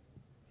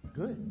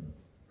 Good.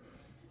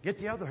 Get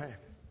the other half.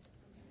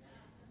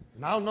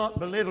 And I'll not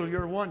belittle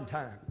your one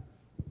time.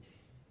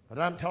 But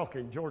I'm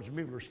talking George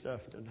Mueller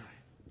stuff tonight.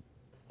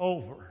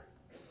 Over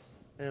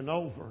and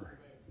over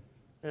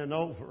and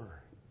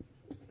over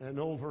and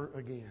over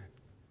again.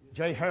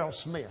 J. Harold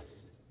Smith.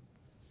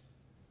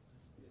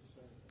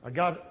 I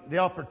got the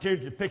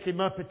opportunity to pick him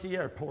up at the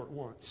airport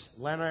once,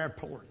 Atlanta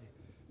Airport.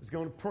 He was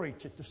going to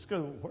preach at the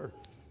school where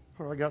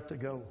I got to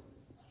go.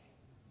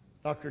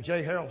 Dr.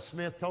 J. Harold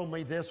Smith told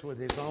me this with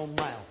his own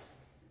mouth.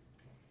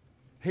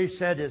 He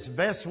said, as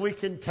best we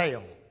can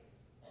tell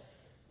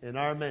in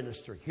our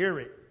ministry, hear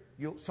it.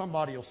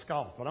 Somebody will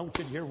scoff, but I want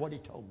you to hear what he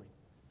told me.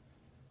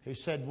 He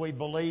said, we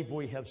believe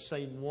we have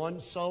seen one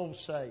soul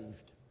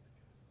saved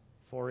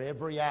for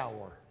every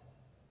hour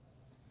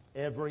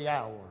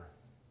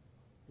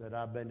that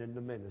I've been in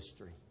the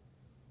ministry,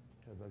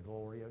 to the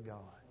glory of God.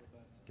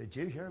 Did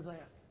you hear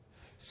that?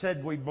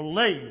 Said we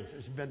believe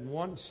there's been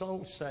one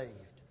soul saved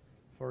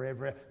for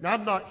every. Now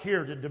I'm not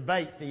here to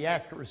debate the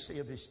accuracy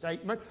of his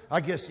statement.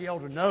 I guess he ought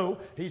to know.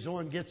 He's the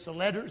one who gets the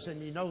letters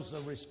and he knows the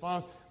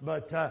response.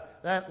 But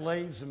that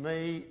leaves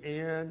me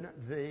in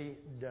the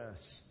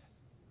dust.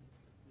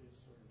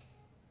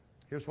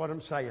 Here's what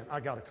I'm saying. I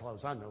got to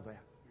close. I know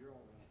that.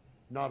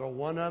 Not a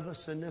one of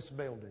us in this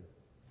building.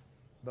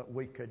 But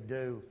we could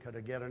I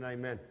get an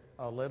amen,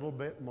 a little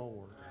bit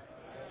more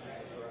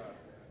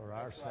for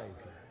our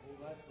Savior.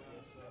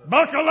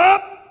 Buckle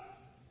up.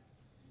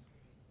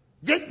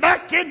 Get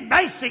back in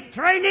basic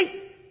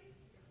training.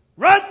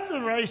 Run the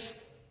race.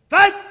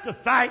 Fight the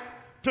fight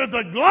to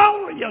the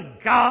glory of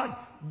God.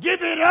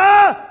 Give it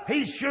up.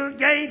 He sure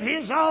gave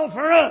His all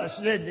for us,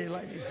 didn't He,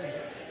 ladies and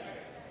gentlemen?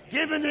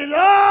 Giving it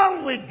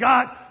all we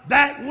got,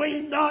 that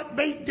we not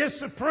be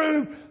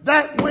disapproved,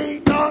 that we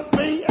not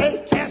be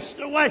a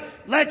castaway.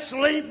 Let's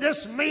leave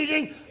this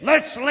meeting,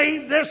 let's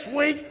leave this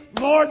week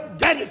more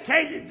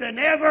dedicated than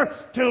ever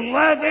to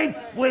love Him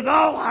with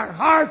all our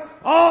heart,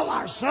 all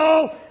our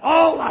soul,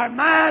 all our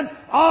mind,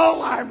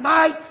 all our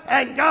might.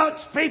 And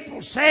God's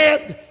people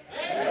said,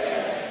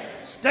 amen.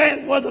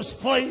 Stand with us,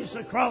 please,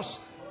 across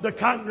the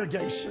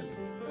congregation.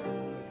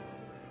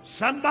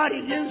 Somebody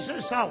use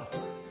this altar.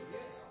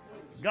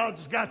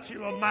 God's got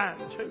you a mind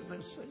to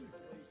this evening.